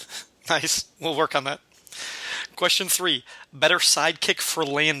torturous. Nice. We'll work on that. Question 3. Better sidekick for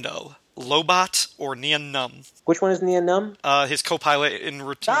Lando, Lobot or Nien Nunb? Which one is Nien Nunb? His co-pilot in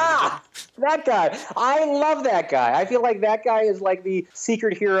Return of the Jedi. That guy. I love that guy. I feel like that guy is like the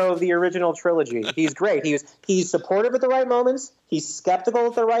secret hero of the original trilogy. He's great. He's supportive at the right moments. He's skeptical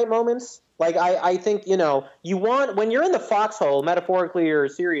at the right moments. Like, I think, you want, when you're in the foxhole, metaphorically or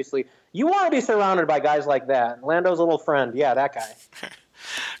seriously, you want to be surrounded by guys like that. Lando's little friend. Yeah, that guy.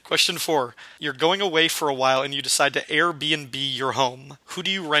 Question 4. You're going away for a while and you decide to Airbnb your home. Who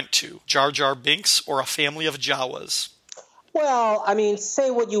do you rent to? Jar Jar Binks or a family of Jawas? Well, I mean, say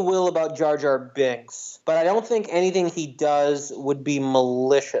what you will about Jar Jar Binks, but I don't think anything he does would be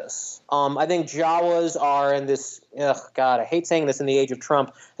malicious. I think Jawas are in this, I hate saying this in the age of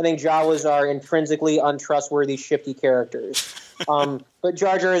Trump, I think Jawas are intrinsically untrustworthy, shifty characters. But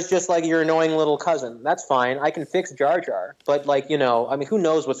Jar Jar is just like your annoying little cousin. That's fine. I can fix Jar Jar. But, who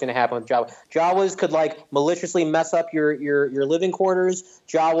knows what's going to happen with Jawas? Jawas could, maliciously mess up your living quarters.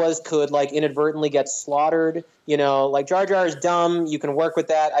 Jawas could, inadvertently get slaughtered. Jar Jar is dumb. You can work with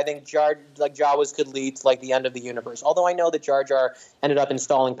that. I think Jawas could lead to, the end of the universe. Although I know that Jar Jar ended up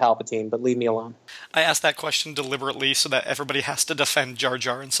installing Palpatine, but leave me alone. I asked that question deliberately so that everybody has to defend Jar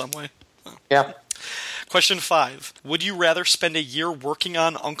Jar in some way. Yeah. Question 5. Would you rather spend a year working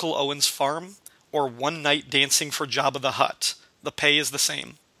on Uncle Owen's farm or one night dancing for Jabba the Hutt? The pay is the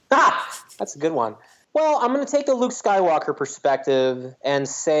same. That's a good one. Well, I'm going to take the Luke Skywalker perspective and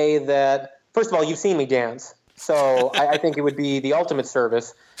say that, first of all, you've seen me dance. So I think it would be the ultimate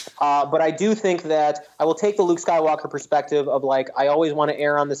service. But I do think that I will take the Luke Skywalker perspective of, I always want to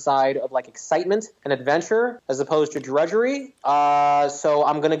err on the side of, excitement and adventure as opposed to drudgery. So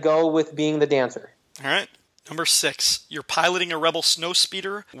I'm going to go with being the dancer. All right. Number 6. You're piloting a Rebel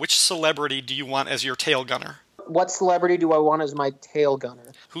snowspeeder. Which celebrity do you want as your tail gunner? What celebrity do I want as my tail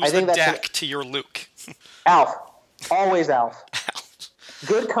gunner? Who's the Dak to your Luke? Alf. Always Alf.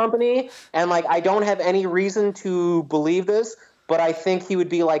 Good company, and I don't have any reason to believe this, but I think he would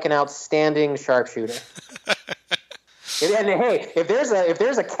be an outstanding sharpshooter. And hey, if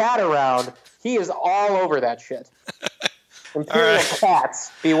there's a cat around, he is all over that shit. Imperial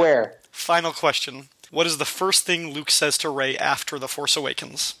cats, beware. Final question. What is the first thing Luke says to Rey after The Force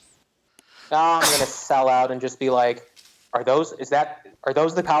Awakens? I'm going to sell out and just be like, are those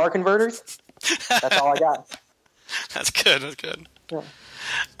the power converters? That's all I got. That's good. Yeah.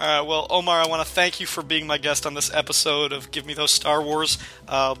 Well, Omar, I want to thank you for being my guest on this episode of Give Me Those Star Wars.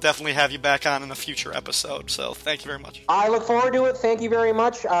 I'll definitely have you back on in a future episode, so thank you very much. I look forward to it. Thank you very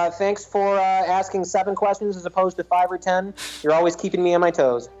much. Thanks for asking 7 questions as opposed to 5 or 10. You're always keeping me on my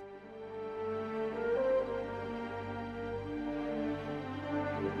toes.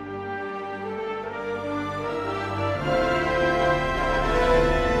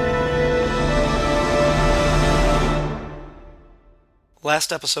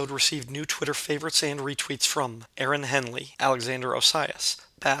 Last episode received new Twitter favorites and retweets from Aaron Henley, Alexander Osias,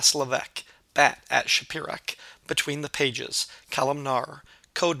 Bas Levesque, Bat at Shapirek, Between the Pages, Columnar,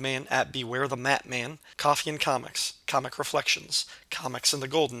 Codeman at Beware the Matman, Coffee and Comics, Comic Reflections, Comics in the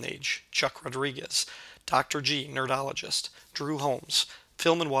Golden Age, Chuck Rodriguez, Dr. G, Nerdologist, Drew Holmes,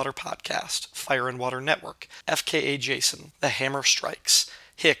 Film and Water Podcast, Fire and Water Network, FKA Jason, The Hammer Strikes,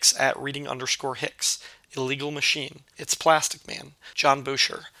 Hicks at Reading_Hicks, Illegal Machine, It's Plastic Man, John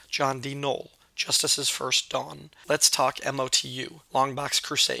Boucher, John D. Knoll, Justice's First Dawn, Let's Talk MOTU, Longbox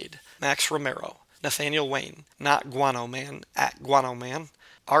Crusade, Max Romero, Nathaniel Wayne, Not Guano Man, at Guano Man,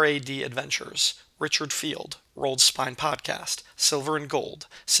 RAD Adventures, Richard Field, Rolled Spine Podcast, Silver and Gold,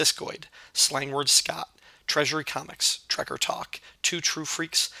 Siskoid, Slangword Scott, Treasury Comics, Trekker Talk, Two True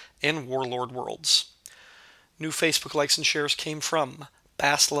Freaks, and Warlord Worlds. New Facebook likes and shares came from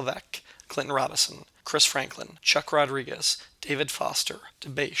Bas Levesque, Clinton Robinson, Chris Franklin, Chuck Rodriguez, David Foster,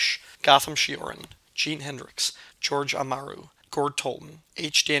 DeBaish, Gotham Shioran, Gene Hendricks, George Amaru, Gord Tolton,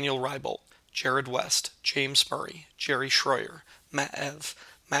 H. Daniel Rybolt, Jared West, James Murray, Jerry Schroyer, Matt Ev,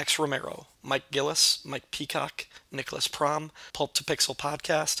 Max Romero, Mike Gillis, Mike Peacock, Nicholas Prom, Pulp to Pixel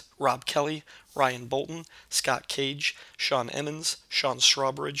Podcast, Rob Kelly, Ryan Bolton, Scott Cage, Sean Emmons, Sean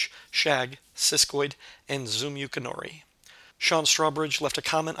Strawbridge, Shag, Siskoid, and Zoom Yukinori. Sean Strawbridge left a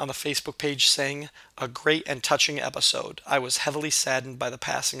comment on the Facebook page saying, "A great and touching episode. I was heavily saddened by the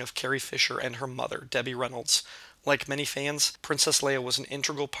passing of Carrie Fisher and her mother, Debbie Reynolds. Like many fans, Princess Leia was an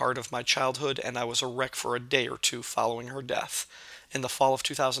integral part of my childhood, and I was a wreck for a day or two following her death. In the fall of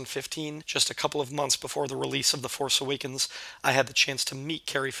 2015, just a couple of months before the release of The Force Awakens, I had the chance to meet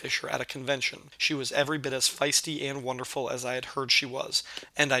Carrie Fisher at a convention. She was every bit as feisty and wonderful as I had heard she was,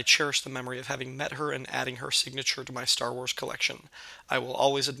 and I cherish the memory of having met her and adding her signature to my Star Wars collection. I will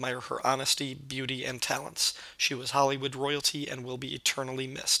always admire her honesty, beauty, and talents. She was Hollywood royalty and will be eternally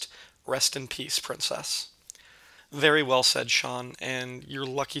missed. Rest in peace, Princess. Very well said, Sean, and you're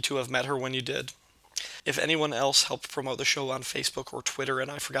lucky to have met her when you did. If anyone else helped promote the show on Facebook or Twitter and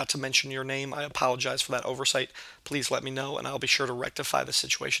I forgot to mention your name, I apologize for that oversight. Please let me know, and I'll be sure to rectify the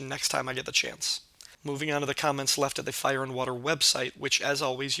situation next time I get the chance. Moving on to the comments left at the Fire and Water website, which, as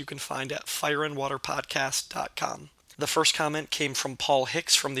always, you can find at fireandwaterpodcast.com. The first comment came from Paul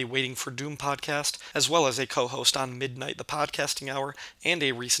Hicks from the Waiting for Doom podcast, as well as a co-host on Midnight the Podcasting Hour, and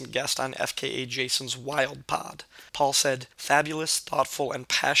a recent guest on FKA Jason's Wild Pod. Paul said, "Fabulous, thoughtful, and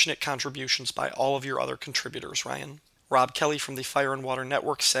passionate contributions by all of your other contributors, Ryan." Rob Kelly from the Fire and Water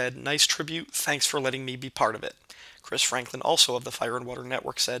Network said, "Nice tribute, thanks for letting me be part of it." Chris Franklin, also of the Fire and Water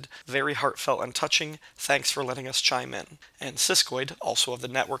Network, said, "Very heartfelt and touching, thanks for letting us chime in." And Siskoid, also of the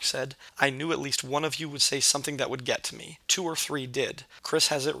network, said, "I knew at least one of you would say something that would get to me. 2 or 3 did. Chris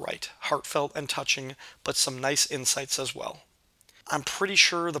has it right. Heartfelt and touching, but some nice insights as well." I'm pretty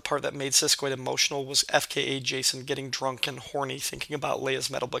sure the part that made Siskoid emotional was FKA Jason getting drunk and horny thinking about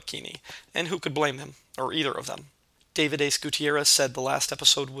Leia's metal bikini. And who could blame him, or either of them? David Ace Gutierrez said the last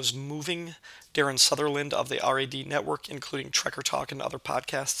episode was moving. Darren Sutherland of the RAD Network, including Trekker Talk and other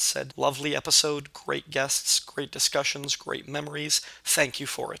podcasts, said, "Lovely episode, great guests, great discussions, great memories. Thank you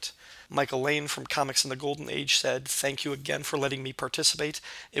for it." Michael Lane from Comics in the Golden Age said, "Thank you again for letting me participate.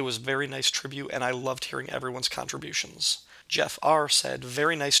 It was very nice tribute, and I loved hearing everyone's contributions." Jeff R. said,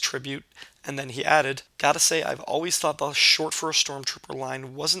 "Very nice tribute," and then he added, "Gotta say, I've always thought the short for a stormtrooper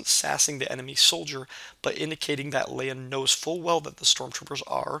line wasn't sassing the enemy soldier, but indicating that Leia knows full well that the stormtroopers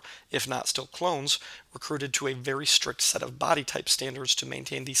are, if not still clones, recruited to a very strict set of body type standards to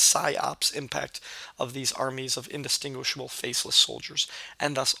maintain the PSYOPs impact of these armies of indistinguishable faceless soldiers,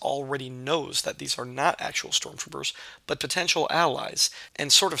 and thus already knows that these are not actual stormtroopers, but potential allies,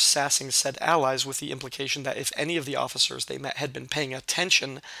 and sort of sassing said allies with the implication that if any of the officers they met had been paying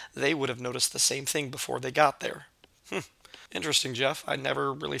attention, they would have noticed the same thing before they got there." Interesting, Jeff. I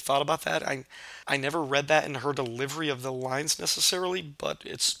never really thought about that. I never read that in her delivery of the lines necessarily, but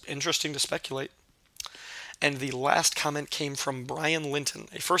it's interesting to speculate. And the last comment came from Brian Linton,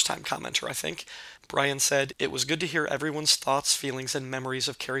 a first-time commenter, I think. Brian said, "It was good to hear everyone's thoughts, feelings, and memories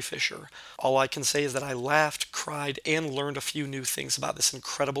of Carrie Fisher. All I can say is that I laughed, cried, and learned a few new things about this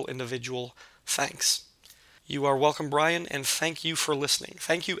incredible individual. Thanks." You are welcome, Brian, and thank you for listening.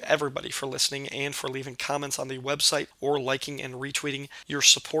 Thank you, everybody, for listening and for leaving comments on the website or liking and retweeting. Your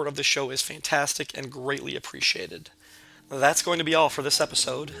support of the show is fantastic and greatly appreciated. That's going to be all for this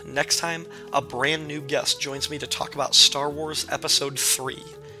episode. Next time, a brand new guest joins me to talk about Star Wars Episode 3,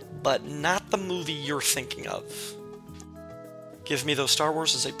 but not the movie you're thinking of. Give Me Those Star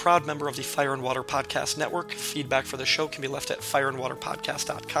Wars is a proud member of the Fire and Water Podcast Network. Feedback for the show can be left at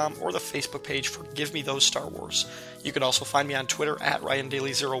fireandwaterpodcast.com or the Facebook page for Give Me Those Star Wars. You can also find me on Twitter at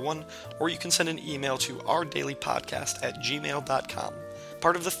RyanDaily01, or you can send an email to ourdailypodcast@gmail.com.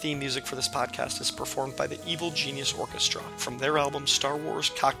 Part of the theme music for this podcast is performed by the Evil Genius Orchestra from their album Star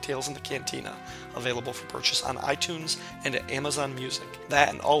Wars Cocktails in the Cantina, available for purchase on iTunes and at Amazon Music. That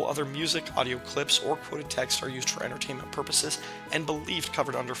and all other music, audio clips, or quoted text are used for entertainment purposes and believed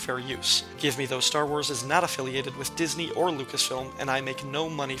covered under fair use. Give Me Those Star Wars is not affiliated with Disney or Lucasfilm, and I make no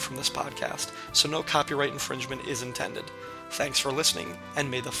money from this podcast, so no copyright infringement is intended. Thanks for listening,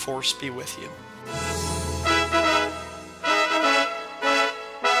 and may the Force be with you.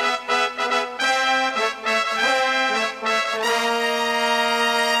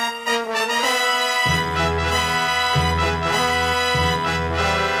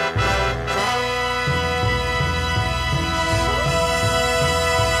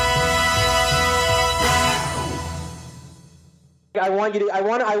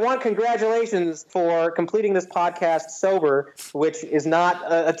 I want congratulations for completing this podcast sober, which is not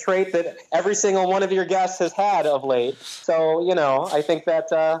a trait that every single one of your guests has had of late. So, I think that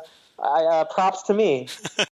props to me.